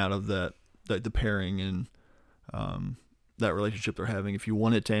gain out of that, like the pairing. And that relationship they're having. If you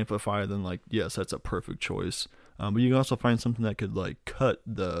want it to amplify, then like, yes, that's a perfect choice. But you can also find something that could like cut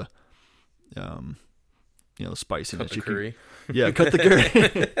the, the spiciness. Cut the curry. Cut the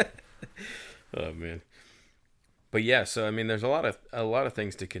curry. Oh man. But yeah, so I mean, there's a lot of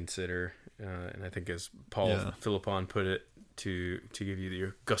things to consider, and I think as Paul Philippon put it, to give you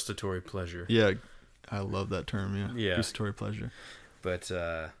your gustatory pleasure. Yeah, I love that term. Yeah. Gustatory pleasure. But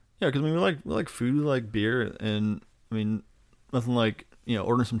yeah, because I mean, we like food, we like beer, and I mean, nothing like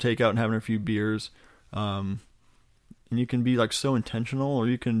ordering some takeout and having a few beers. And you can be like so intentional, or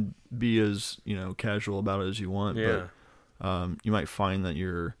you can be as casual about it as you want. Yeah. But you might find that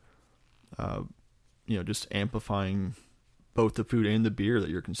you're, just amplifying both the food and the beer that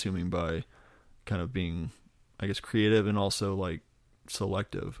you're consuming by kind of being, I guess, creative and also like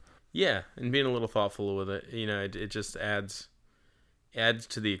selective. Yeah, and being a little thoughtful with it. It just adds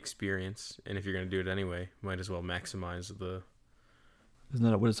to the experience. And if you're going to do it anyway, might as well maximize the. Isn't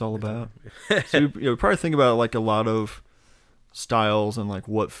that what it's all about? So we probably think about like a lot of styles and like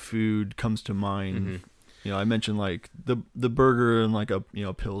what food comes to mind. Mm-hmm. I mentioned like the burger and like a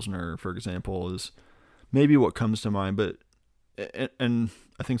Pilsner, for example, is maybe what comes to mind. But and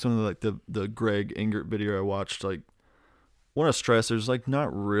I think some of like the Greg Engert video I watched, like, want to stress there's like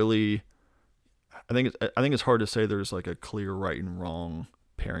not really. I think it's hard to say there's like a clear right and wrong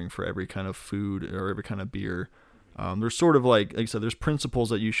pairing for every kind of food or every kind of beer. There's sort of like I said, there's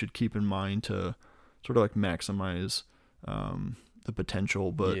principles that you should keep in mind to sort of like maximize the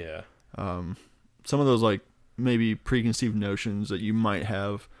potential, but some of those like maybe preconceived notions that you might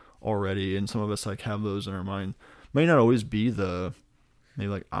have already, and some of us like have those in our mind, may not always be the maybe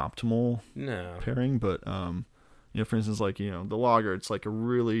like optimal pairing, but for instance, like the lager, it's like a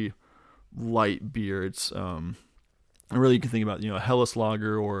really light beer. It's really, you can think about a Helles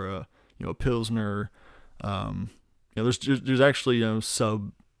lager or a Pilsner. There's actually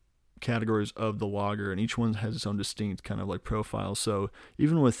sub categories of the lager, and each one has its own distinct kind of like profile. So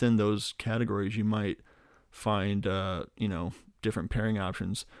even within those categories, you might find different pairing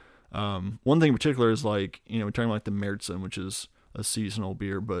options. One thing in particular is like we're talking about like the Märzen, which is a seasonal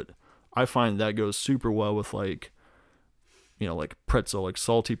beer, but I find that goes super well with like like pretzel, like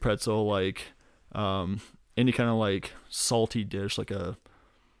salty pretzel, like any kind of like salty dish, like a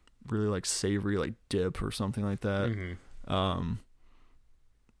really like savory like dip or something like that. Mm-hmm.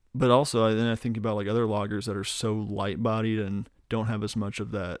 But also then I think about like other lagers that are so light bodied and don't have as much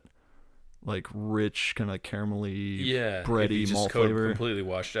of that like rich kind of caramelly, bready malt flavor. Completely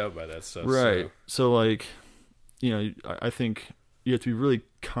washed out by that stuff. Right. So like, I think you have to be really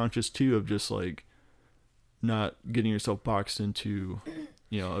conscious too of just like not getting yourself boxed into,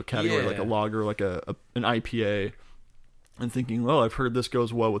 a category like a lager, like an IPA, and thinking, well, I've heard this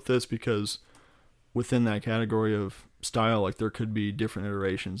goes well with this, because within that category of style, like there could be different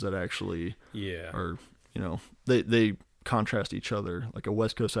iterations that actually are, they contrast each other. Like a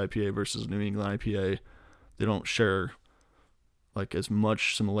West Coast IPA versus a New England IPA, they don't share like as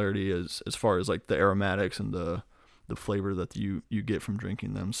much similarity as far as like the aromatics and the flavor that you get from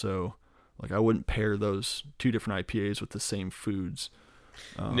drinking them. So like I wouldn't pair those two different IPAs with the same foods.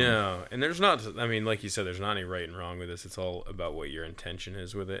 No, and there's not, I mean, like you said, there's not any right and wrong with this. It's all about what your intention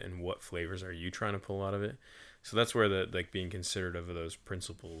is with it and what flavors are you trying to pull out of it. So that's where the like being considerate of those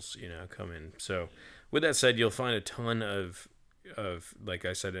principles, come in. So with that said, you'll find a ton of like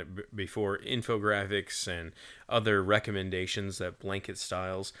I said before, infographics and other recommendations that blanket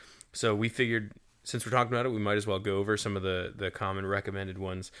styles. So we figured, since we're talking about it, we might as well go over some of the common recommended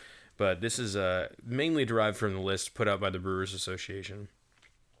ones. But this is mainly derived from the list put out by the Brewers Association.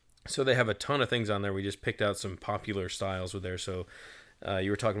 So they have a ton of things on there. We just picked out some popular styles with there. So you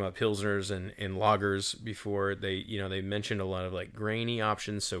were talking about Pilsners and lagers before. They mentioned a lot of like grainy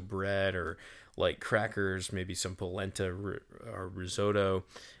options, so bread or like crackers, maybe some polenta or risotto.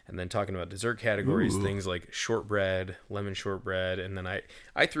 And then talking about dessert categories, things like shortbread, lemon shortbread. And then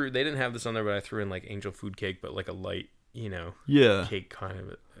I threw, they didn't have this on there, but I threw in like angel food cake, but like a light, cake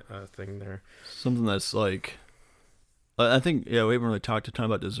kind of thing there. Something that's like, I think, we haven't really talked a ton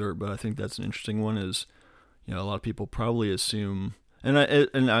about dessert, but I think that's an interesting one. Is a lot of people probably assume, and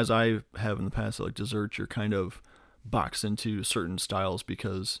as I have in the past, like desserts, you're kind of boxed into certain styles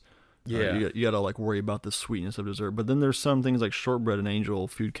because you got to like worry about the sweetness of dessert. But then there's some things like shortbread and angel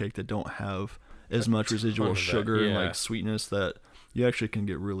food cake that don't have as much residual sugar and like sweetness, that you actually can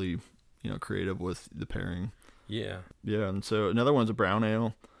get really creative with the pairing. Yeah, and so another one's a brown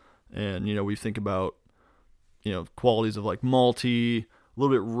ale, and we think about qualities of like malty, a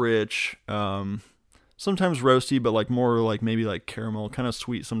little bit rich, sometimes roasty, but like more like maybe like caramel, kind of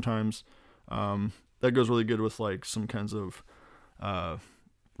sweet sometimes. that goes really good with like some kinds of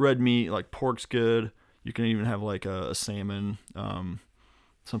red meat. Like pork's good. You can even have like a salmon,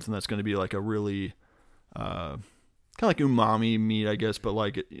 something that's going to be like a really kind of like umami meat, I guess. But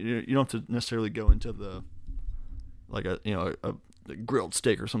like you don't have to necessarily go into the like a grilled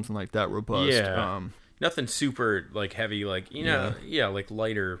steak or something like that robust. Yeah. Nothing super like heavy, like like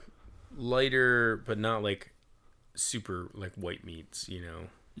lighter, but not like super like white meats.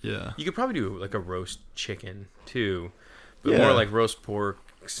 Yeah. You could probably do like a roast chicken too, but more like roast pork,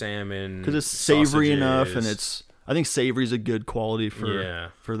 salmon, because it's savory sausages. enough, and I think savory is a good quality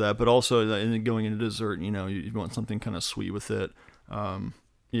for that. But also, going into dessert, you want something kind of sweet with it.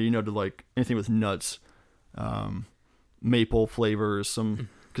 To like anything with nuts, maple flavors,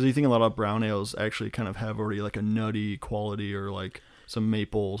 because you think a lot of brown ales actually kind of have already like a nutty quality or like some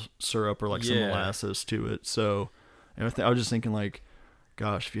maple syrup or like some molasses to it. So, and I was just thinking like,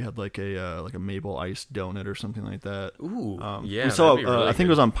 gosh, if you had like a maple iced donut or something like that. Ooh, we saw. really I think it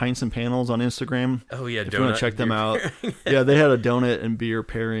was on Pints and Panels on Instagram. Oh yeah, if you want to check them out. Yeah, they had a donut and beer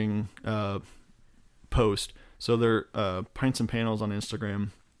pairing post. So they're Pints and Panels on Instagram,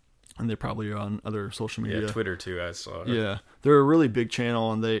 and they probably are on other social media. Yeah, Twitter too. I saw. Yeah, they're a really big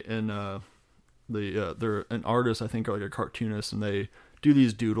channel, and they're an artist, I think, or like a cartoonist, and they do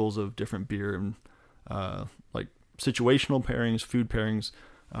these doodles of different beer and like situational pairings, food pairings.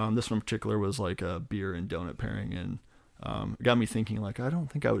 This one in particular was like a beer and donut pairing, and it got me thinking like, I don't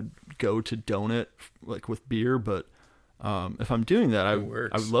think I would go to donut like with beer, but if I'm doing that, I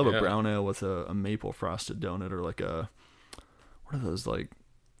would love a brown ale with a maple frosted donut, or like what are those like?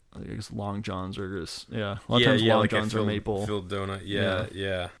 I guess Long Johns or just a lot of times Long like Johns are maple filled donut.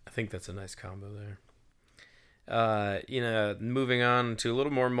 Yeah. I think that's a nice combo there. Moving on to a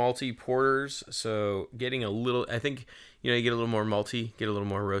little more malty porters. So getting a little, I think you get a little more malty, get a little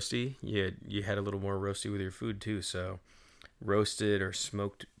more roasty. You had a little more roasty with your food too. So roasted or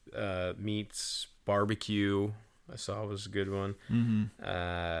smoked meats, barbecue, I saw was a good one.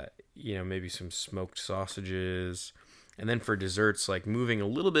 Mm-hmm. Maybe some smoked sausages. And then for desserts, like moving a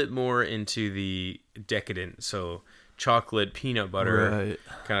little bit more into the decadent, so chocolate, peanut butter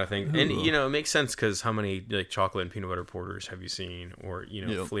kind of thing. Ooh. And, it makes sense because how many like chocolate and peanut butter porters have you seen, or,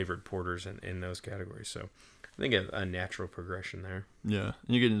 flavored porters in those categories. So I think a natural progression there. Yeah.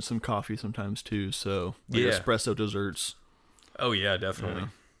 And you get into some coffee sometimes too. So like espresso desserts. Oh, yeah, definitely.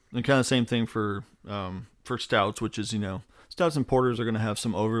 Yeah. And kind of same thing for stouts, which is, stouts and porters are going to have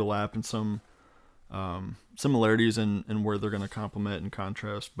some overlap and some similarities in where they're going to complement and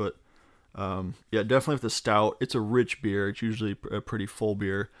contrast. But definitely with the stout, it's a rich beer. It's usually a pretty full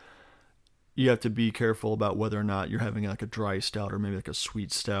beer. You have to be careful about whether or not you're having like a dry stout or maybe like a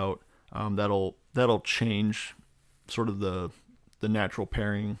sweet stout. That'll change sort of the natural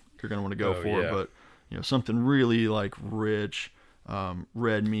pairing you're going to want to go for. Yeah. But something really like rich,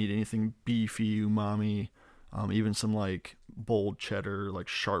 red meat, anything beefy, umami, even some like bold cheddar, like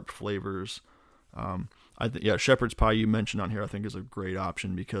sharp flavors. Shepherd's pie you mentioned on here I think is a great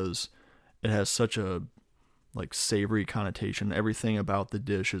option because it has such a like savory connotation. Everything about the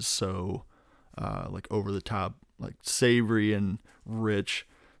dish is so like over the top, like savory and rich.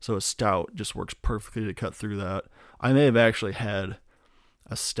 So a stout just works perfectly to cut through that. I may have actually had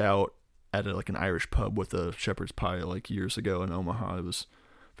a stout at like an Irish pub with a shepherd's pie like years ago in Omaha. It was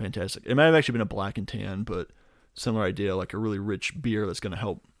fantastic. It might have actually been a black and tan, but similar idea, like a really rich beer that's going to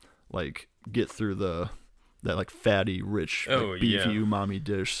help like get through that like fatty, rich, like beefy umami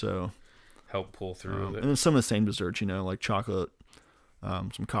dish. So help pull through it. And then some of the same desserts, like chocolate,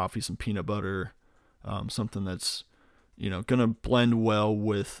 some coffee, some peanut butter, something that's gonna blend well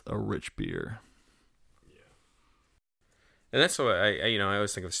with a rich beer. Yeah. And that's what I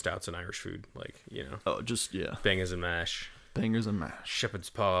always think of stouts and Irish food, like bangers and mash, shepherd's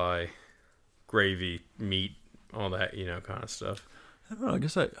pie, gravy, meat, all that kind of stuff. I don't know. I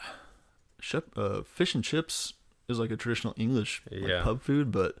guess fish and chips is like a traditional English pub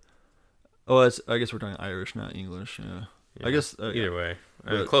food, but I guess we're talking Irish, not English. Yeah. I guess either way,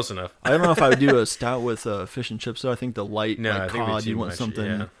 close enough. I don't know if I would do a stout with fish and chips. Though I think the light cod, you want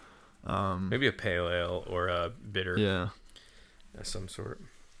something. Yeah. Maybe a pale ale or a bitter. Yeah, of some sort.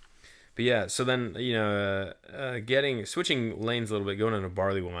 But so then switching lanes a little bit, going into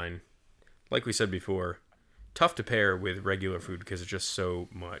barley wine, like we said before, tough to pair with regular food because it's just so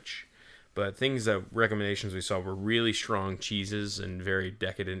much. But recommendations we saw were really strong cheeses and very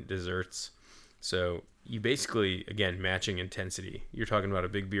decadent desserts. So you basically, again, matching intensity. You're talking about a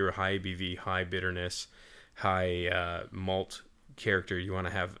big beer, high ABV, high bitterness, high malt character. You want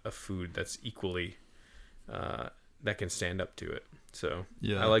to have a food that's equally, that can stand up to it. So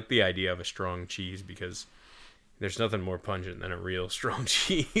Yeah. I like the idea of a strong cheese because there's nothing more pungent than a real strong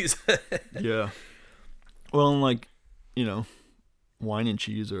cheese. Yeah. Well, and like, you know, wine and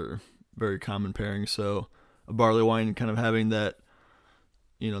cheese are very common pairing. So a barley wine kind of having that,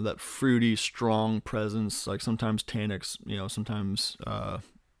 you know, that fruity, strong presence, like sometimes tannics, you know, sometimes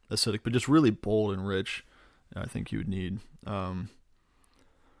acidic, but just really bold and rich. I think you would need.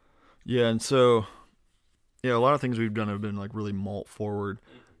 Yeah, and so yeah, a lot of things we've done have been like really malt forward.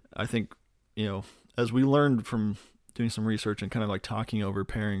 I think, you know, as we learned from doing some research and kind of like talking over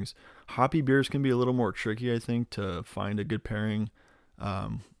pairings, hoppy beers can be a little more tricky, I think, to find a good pairing.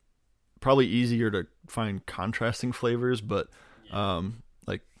 Probably easier to find contrasting flavors, but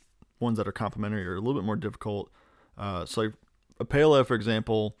like ones that are complementary are a little bit more difficult. So like a pale ale, for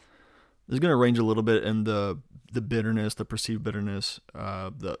example, is going to range a little bit in the bitterness, the perceived bitterness,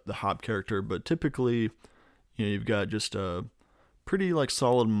 the hop character, but typically, you know, you've got just a pretty like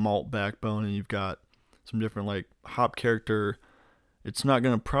solid malt backbone, and you've got some different like hop character. It's not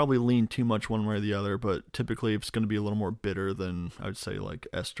going to probably lean too much one way or the other, but typically it's going to be a little more bitter than I would say like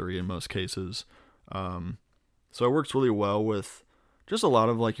estery in most cases. So it works really well with just a lot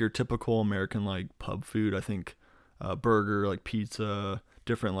of like your typical American like pub food. I think burger, like pizza,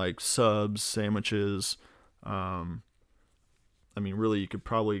 different like subs, sandwiches. I mean, really, you could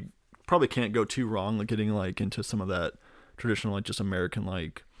probably can't go too wrong like getting like into some of that traditional like just American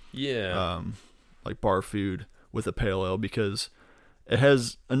like like bar food with a pale ale, because it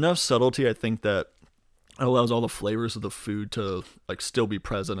has enough subtlety, I think, that it allows all the flavors of the food to like still be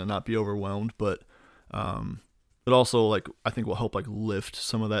present and not be overwhelmed, but it also like I think will help like lift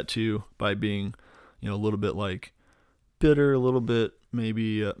some of that too by being, you know, a little bit like bitter, a little bit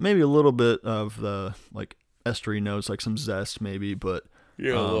maybe a little bit of the like estery notes, like some zest maybe, but a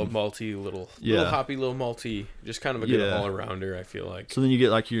little malty, little hoppy, little malty, just kind of a good all-arounder, I feel like. So then you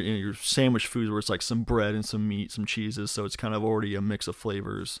get like your, you know, your sandwich foods where it's like some bread and some meat, some cheeses, so it's kind of already a mix of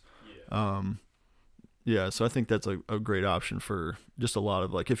flavors. So I think that's a great option for just a lot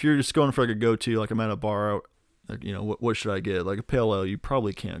of like, if you're just going for like a go-to, like I'm at a bar, like, you know, what should I get? Like a pale ale, you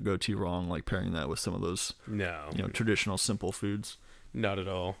probably can't go too wrong like pairing that with some of those traditional simple foods. Not at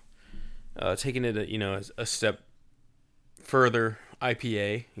all. Taking it, you know, a step further,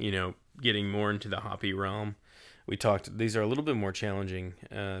 IPA, you know, getting more into the hoppy realm. We talked, these are a little bit more challenging,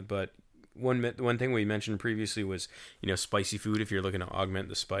 but one thing we mentioned previously was, you know, spicy food, if you're looking to augment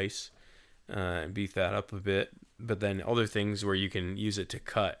the spice, and beef that up a bit, but then other things where you can use it to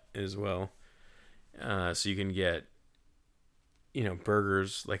cut as well. So you can get, you know,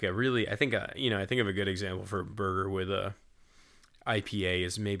 burgers, like a really, I think of a good example for a burger with a IPA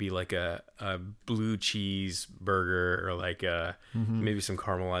is maybe like a blue cheese burger, or like maybe some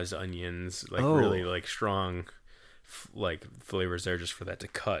caramelized onions, like really like strong like flavors there, just for that to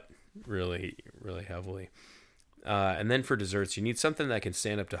cut really, really heavily. And then for desserts, you need something that can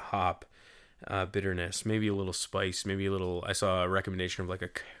stand up to hop bitterness, maybe a little spice, maybe a little, I saw a recommendation of like a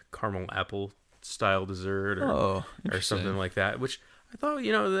caramel apple style dessert or something like that, which I thought,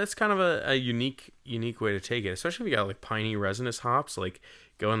 you know, that's kind of a unique way to take it, especially if you got like piney resinous hops, like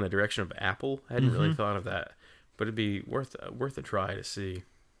go in the direction of apple. I hadn't really thought of that, but it'd be worth a try to see.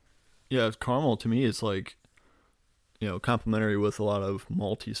 Yeah, caramel to me is like, you know, complementary with a lot of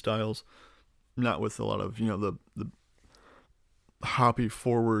malty styles, not with a lot of, you know, the hoppy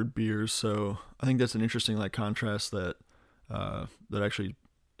forward beers. So I think that's an interesting like contrast that actually,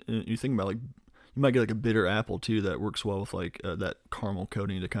 you think about, like you might get like a bitter apple too that works well with like that caramel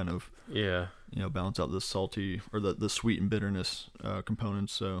coating to kind of you know, balance out the salty or the sweet and bitterness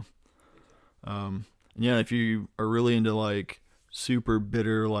components. So if you are really into like super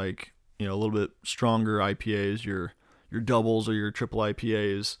bitter, like, you know, a little bit stronger IPAs, your doubles or your triple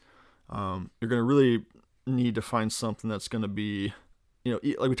IPAs, you're gonna really need to find something that's gonna be, you know,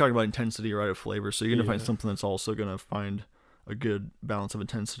 like we talked about intensity, right, of flavor. So you're gonna find something that's also gonna find a good balance of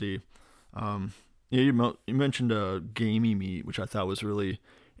intensity. You mentioned a gamey meat, which I thought was really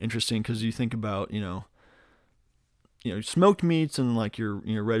interesting, because you think about, you know, smoked meats and like your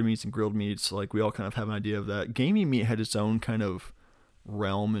red meats and grilled meats, like we all kind of have an idea of that. Gamey meat had its own kind of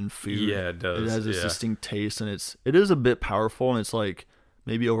realm in food. Yeah, it does. It has this distinct taste, and it is a bit powerful, and it's like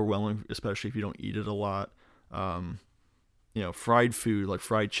maybe overwhelming, especially if you don't eat it a lot. You know, fried food, like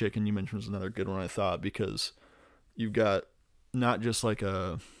fried chicken, you mentioned, was another good one, I thought, because you've got not just like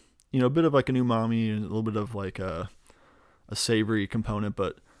a bit of like an umami and a little bit of like a savory component,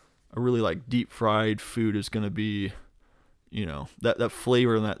 but a really like deep fried food is going to be, you know, that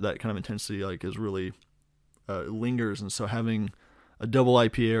flavor and that kind of intensity like is really lingers. And so having a double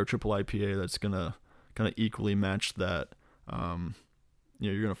IPA or triple IPA that's going to kind of equally match that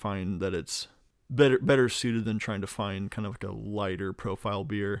You're gonna find that it's better suited than trying to find kind of like a lighter profile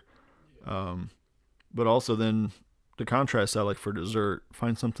beer. But also then to contrast that, like for dessert,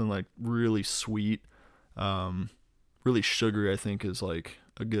 find something like really sweet, really sugary. I think is like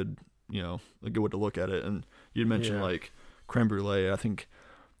a good way to look at it. And you'd mentioned like creme brulee. I think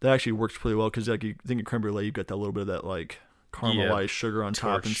that actually works pretty well because like you think of creme brulee, you've got that little bit of that like caramelized sugar on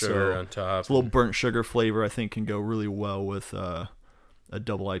top, and sugar so on top. It's a little burnt sugar flavor. I think can go really well with a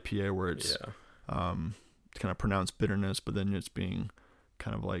double IPA where it's kind of pronounced bitterness, but then it's being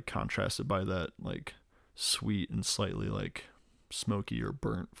kind of like contrasted by that like sweet and slightly like smoky or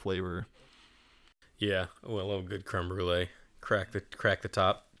burnt flavor. Yeah, well, a little good creme brulee. Crack the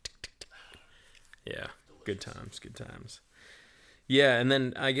top. Yeah, good times. Yeah, and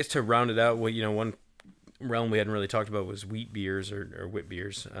then I guess to round it out, one realm we hadn't really talked about was wheat beers or wit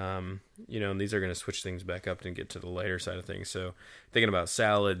beers. And these are going to switch things back up and get to the lighter side of things. So thinking about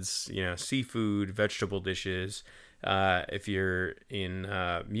salads, seafood, vegetable dishes. If you're in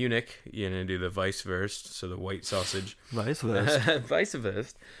Munich, you're going to do the Weisswurst, so the white sausage.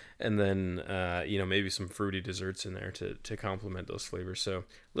 Weisswurst. And then, maybe some fruity desserts in there to complement those flavors. So a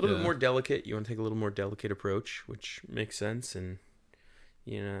little bit more delicate. You want to take a little more delicate approach, which makes sense and,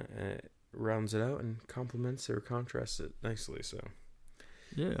 rounds it out and complements or contrasts it nicely. So,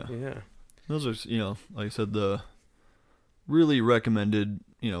 yeah. Those are, like I said, the really recommended,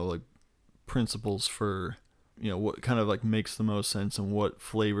 like principles for, what kind of like makes the most sense and what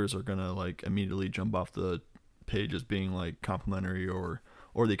flavors are going to like immediately jump off the page as being like complementary or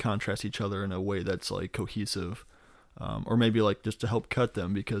they contrast each other in a way that's like cohesive, or maybe like just to help cut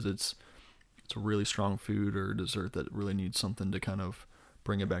them because it's a really strong food or dessert that really needs something to kind of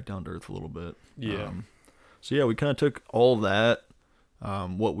bring it back down to earth a little bit. So we kind of took all that,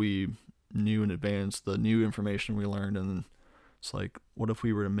 what we knew in advance, the new information we learned, and it's like, what if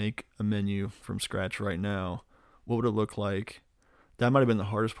we were to make a menu from scratch right now? What would it look like? That might have been the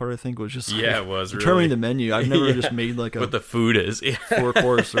hardest part, I think, was just it was determining really the menu. I've never just made like what the food is.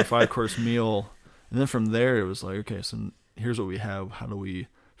 4-course or 5-course meal. And then from there, it was like, okay, so here's what we have. How do we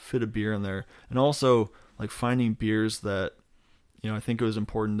fit a beer in there? And also like finding beers that, I think it was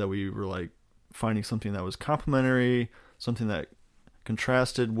important that we were like finding something that was complementary, something that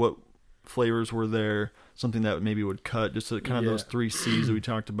contrasted what flavors were there, something that maybe would cut, just kind of those 3 C's that we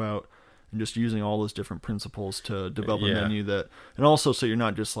talked about. And just using all those different principles to develop a menu that, and also so you're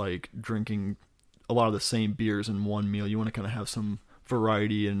not just like drinking a lot of the same beers in one meal. You want to kind of have some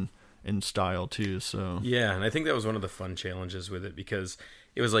variety and style too. So and I think that was one of the fun challenges with it because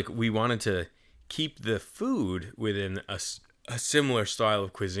it was like we wanted to keep the food within a similar style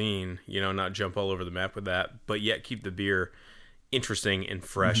of cuisine, not jump all over the map with that, but yet keep the beer interesting and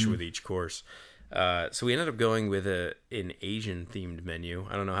fresh with each course. So we ended up going with an Asian themed menu.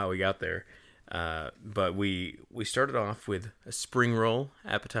 I don't know how we got there, but we started off with a spring roll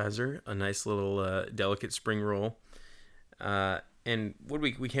appetizer, a nice little delicate spring roll, and what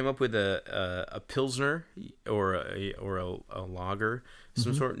we came up with a pilsner or a lager,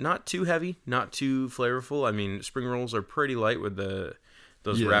 some sort, not too heavy, not too flavorful. I mean, spring rolls are pretty light with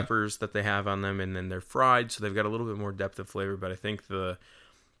those wrappers that they have on them, and then they're fried, so they've got a little bit more depth of flavor. But I think the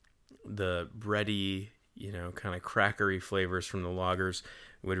bready, kind of crackery flavors from the lagers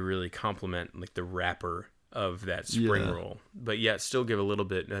would really complement like the wrapper of that spring roll, but yet still give a little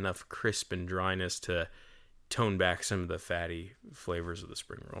bit enough crisp and dryness to tone back some of the fatty flavors of the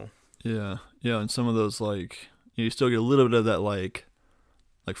spring roll. And some of those like you still get a little bit of that like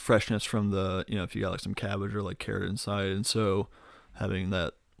freshness from the if you got like some cabbage or like carrot inside, and so having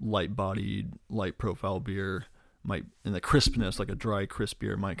that light-bodied, light profile beer might, and the crispness, like a dry, crisp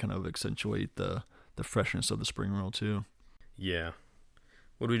beer, might kind of accentuate the freshness of the spring roll too. Yeah.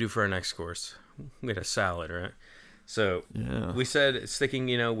 What do we do for our next course? We had a salad, right? So we said sticking,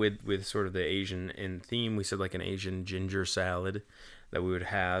 with sort of the Asian in theme, we said like an Asian ginger salad that we would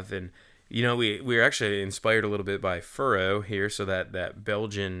have. And, we were actually inspired a little bit by Furrow here. So that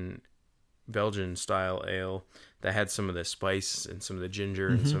Belgian style ale that had some of the spice and some of the ginger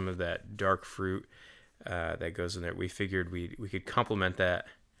and some of that dark fruit that goes in there. We figured we could complement that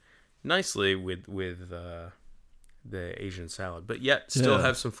nicely with the Asian salad, but yet still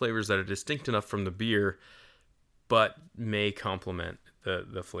have some flavors that are distinct enough from the beer, but may complement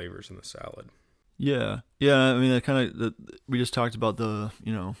the flavors in the salad. Yeah. I mean, we just talked about the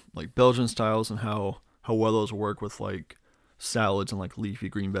like Belgian styles and how well those work with like salads and like leafy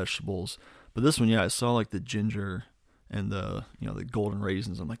green vegetables. But this one, I saw like the ginger and the the golden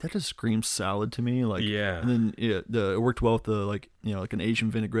raisins. I'm like, that just screams salad to me. Like, and then it worked well with the like like an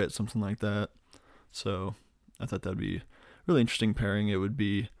Asian vinaigrette, something like that. So I thought that'd be really interesting pairing. It would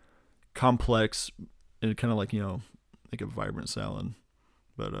be complex and kind of like, like a vibrant salad.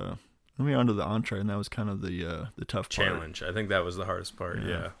 But then we on to the entree, and that was kind of the tough challenge. I think that was the hardest part.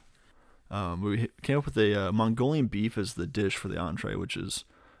 Yeah. We came up with a Mongolian beef as the dish for the entree, which is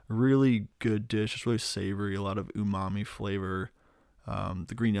a really good dish. It's really savory, a lot of umami flavor.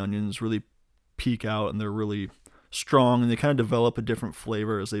 The green onions really peek out, and they're really strong, and they kind of develop a different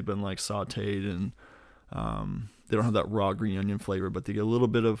flavor as they've been like sauteed, and they don't have that raw green onion flavor, but they get a little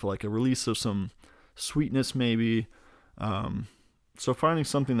bit of like a release of some sweetness maybe. So finding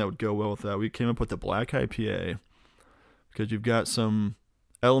something that would go well with that, we came up with the black IPA, because you've got some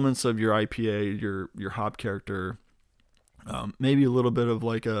elements of your IPA, your hop character, maybe a little bit of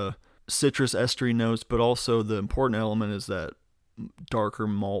like a citrus estery notes, but also the important element is that darker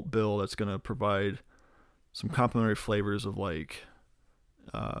malt bill that's going to provide some complementary flavors of like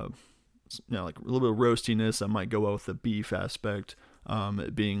like a little bit of roastiness that might go well with the beef aspect.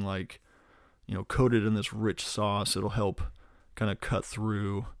 It being like, coated in this rich sauce, it'll help kind of cut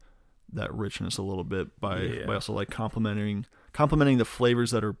through that richness a little bit by also like complementing the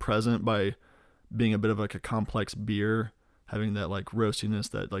flavors that are present by being a bit of like a complex beer, having that like roastiness,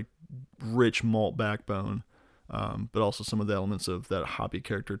 that like rich malt backbone, but also some of the elements of that hoppy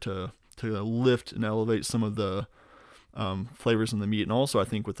character to lift and elevate some of the flavors in the meat. And also I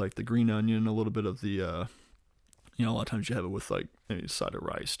think with like the green onion, a little bit of the a lot of times you have it with like maybe a side of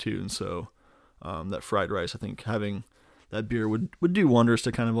rice too, and so that fried rice, I think having that beer would do wonders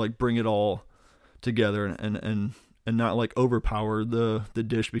to kind of like bring it all together and not like overpower the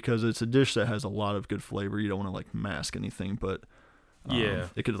dish, because it's a dish that has a lot of good flavor. You don't want to like mask anything, but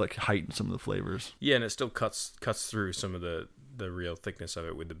it could like heighten some of the flavors. Yeah, and it still cuts through some of the real thickness of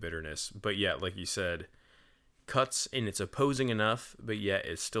it with the bitterness. But yeah, like you said, cuts and it's opposing enough, but yet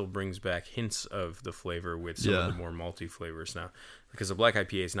it still brings back hints of the flavor with some of the more malty flavors now. Because the black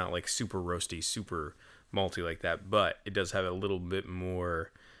IPA is not like super roasty, super malty like that, but it does have a little bit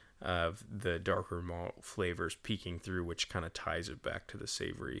more of the darker malt flavors peeking through, which kind of ties it back to the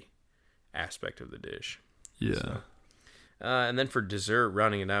savory aspect of the dish. Yeah. So, and then for dessert,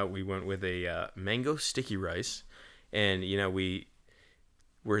 rounding it out, we went with a mango sticky rice. And, we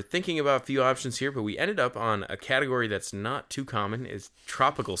were thinking about a few options here, but we ended up on a category that's not too common, is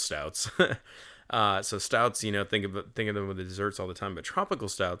tropical stouts. So stouts, think of them with the desserts all the time, but tropical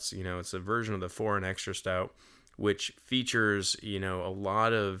stouts, it's a version of the foreign extra stout, which features, a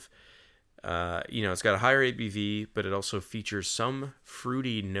lot of, it's got a higher ABV, but it also features some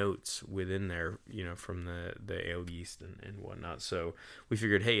fruity notes within there, from the ale yeast and whatnot. So we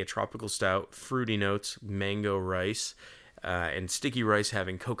figured, hey, a tropical stout, fruity notes, mango rice, and sticky rice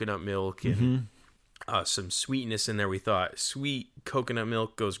having coconut milk and some sweetness in there. We thought sweet coconut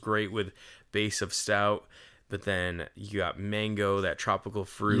milk goes great with base of stout, but then you got mango, that tropical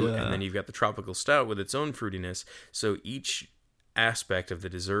fruit, and then you've got the tropical stout with its own fruitiness. So each aspect of the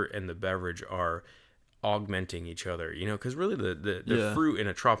dessert and the beverage are augmenting each other, because really the fruit in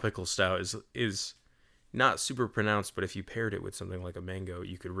a tropical stout is not super pronounced, but if you paired it with something like a mango,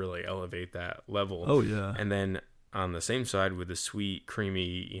 you could really elevate that level. Oh yeah. And then on the same side with the sweet,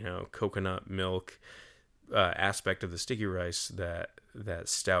 creamy, coconut milk aspect of the sticky rice, that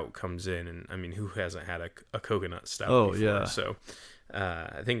stout comes in, and I mean, who hasn't had a coconut stout before? Yeah. So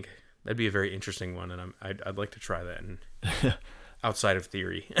I think that'd be a very interesting one, and I'd like to try that. And outside of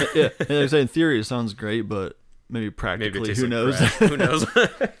theory, yeah, and I say in theory it sounds great, but maybe practically, who knows? Who knows?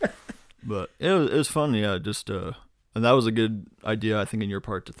 But it was fun, yeah. Just and that was a good idea, I think, in your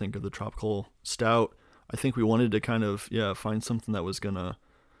part to think of the tropical stout. I think we wanted to kind of find something that was gonna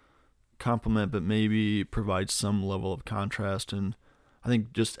complement, but maybe provide some level of contrast. And I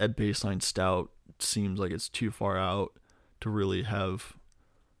think just at baseline stout seems like it's too far out to really have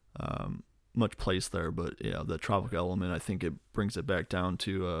much place there. But yeah, the tropical element, I think it brings it back down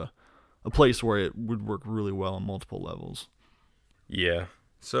to a place where it would work really well on multiple levels. Yeah.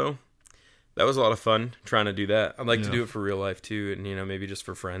 So that was a lot of fun trying to do that. I'd like to do it for real life too, and maybe just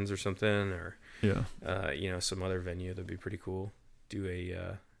for friends or something, or some other venue. That'd be pretty cool. Do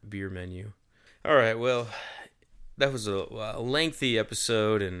a beer menu. All right, well, that was a lengthy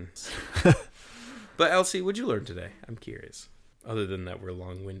episode, and but Elsie, what'd you learn today? I'm curious. Other than that, we're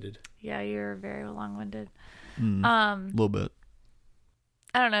long-winded. Yeah, you're very long-winded. A little bit.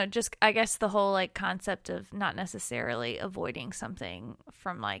 I don't know. Just I guess the whole like concept of not necessarily avoiding something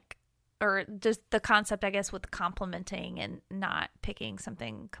from like, or just the concept, I guess, with complementing and not picking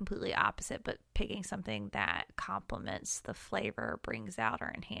something completely opposite, but picking something that complements the flavor, brings out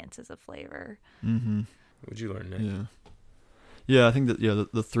or enhances a flavor. Mm-hmm. What'd you learn, Nick? Yeah, I think that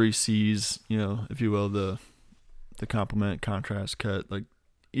the 3 C's, if you will, the the complement, contrast, cut, like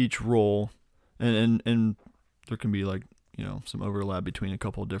each roll, and there can be like, you know, some overlap between a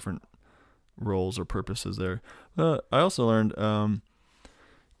couple of different roles or purposes there. I also learned,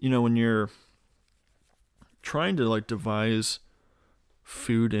 you know, when you're trying to like devise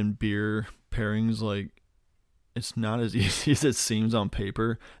food and beer pairings, like it's not as easy as it seems on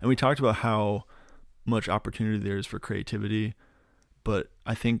paper. And we talked about how much opportunity there is for creativity, but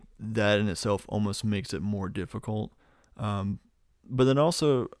I think that in itself almost makes it more difficult. But then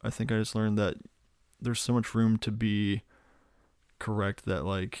also, I think I just learned that there's so much room to be correct that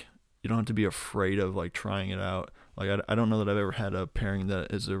like you don't have to be afraid of like trying it out. Like I don't know that I've ever had a pairing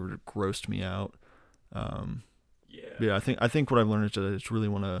that has ever grossed me out. Yeah, I think what I've learned is that I just really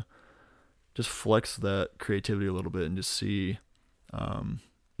want to just flex that creativity a little bit and just see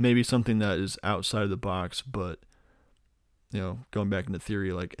maybe something that is outside of the box, but you know, going back into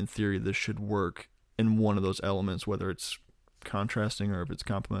theory, like in theory this should work in one of those elements, whether it's contrasting or if it's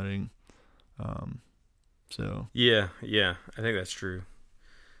complementing. So yeah, I think that's true.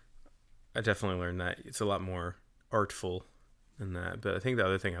 I definitely learned that it's a lot more artful than that. But I think the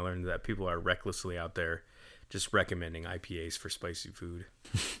other thing I learned is that people are recklessly out there just recommending IPAs for spicy food.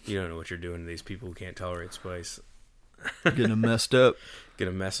 You don't know what you're doing to these people who can't tolerate spice. getting them messed up.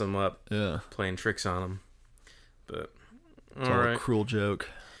 Gonna mess them up. Yeah. Playing tricks on them. But It's all a cruel joke.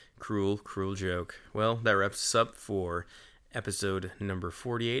 Cruel joke. Well, that wraps us up for episode number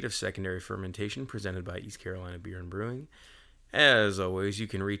 48 of Secondary Fermentation, presented by East Carolina Beer and Brewing. As always, you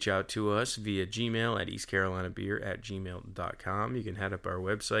can reach out to us via Gmail at eastcarolinabeer@gmail.com. You can head up our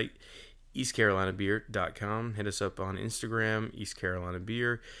website, eastcarolinabeer.com. Hit us up on Instagram, East Carolina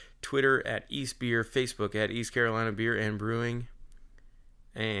Beer, Twitter at East Beer, Facebook at East Carolina Beer and Brewing.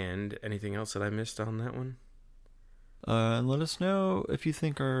 And anything else that I missed on that one? And let us know if you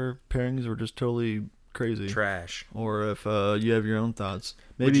think our pairings were just totally crazy. Trash. Or if you have your own thoughts.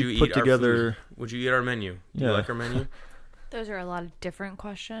 Would Maybe you put eat our together. food? Would you eat our menu? Do you like our menu? Those are a lot of different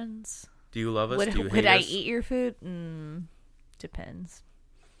questions. Do you love us? Do you Would hate I us? eat your food? Depends.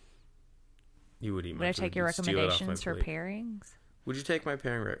 You would eat my Would I food. take your You'd steal it off my recommendations for plate. pairings? Would you take my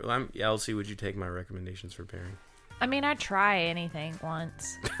pairing? Elsie, would you take my recommendations for pairing? I mean, I'd try anything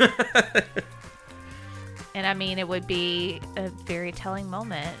once. And I mean, it would be a very telling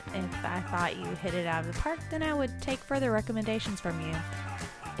moment. If I thought you hit it out of the park, then I would take further recommendations from you.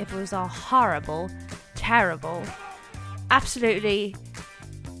 If it was all horrible, terrible, absolutely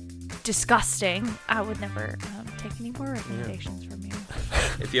disgusting, I would never take any more recommendations from you.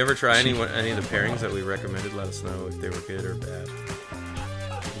 If you ever try any of the pairings that we recommended, let us know if they were good or bad.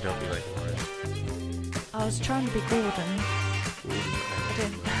 Don't be like Lauren. I was trying to be golden. I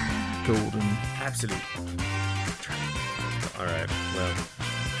didn't. Golden. Absolute. All right. Well,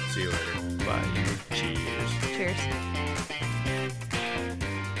 see you later. Bye. Cheers. Cheers.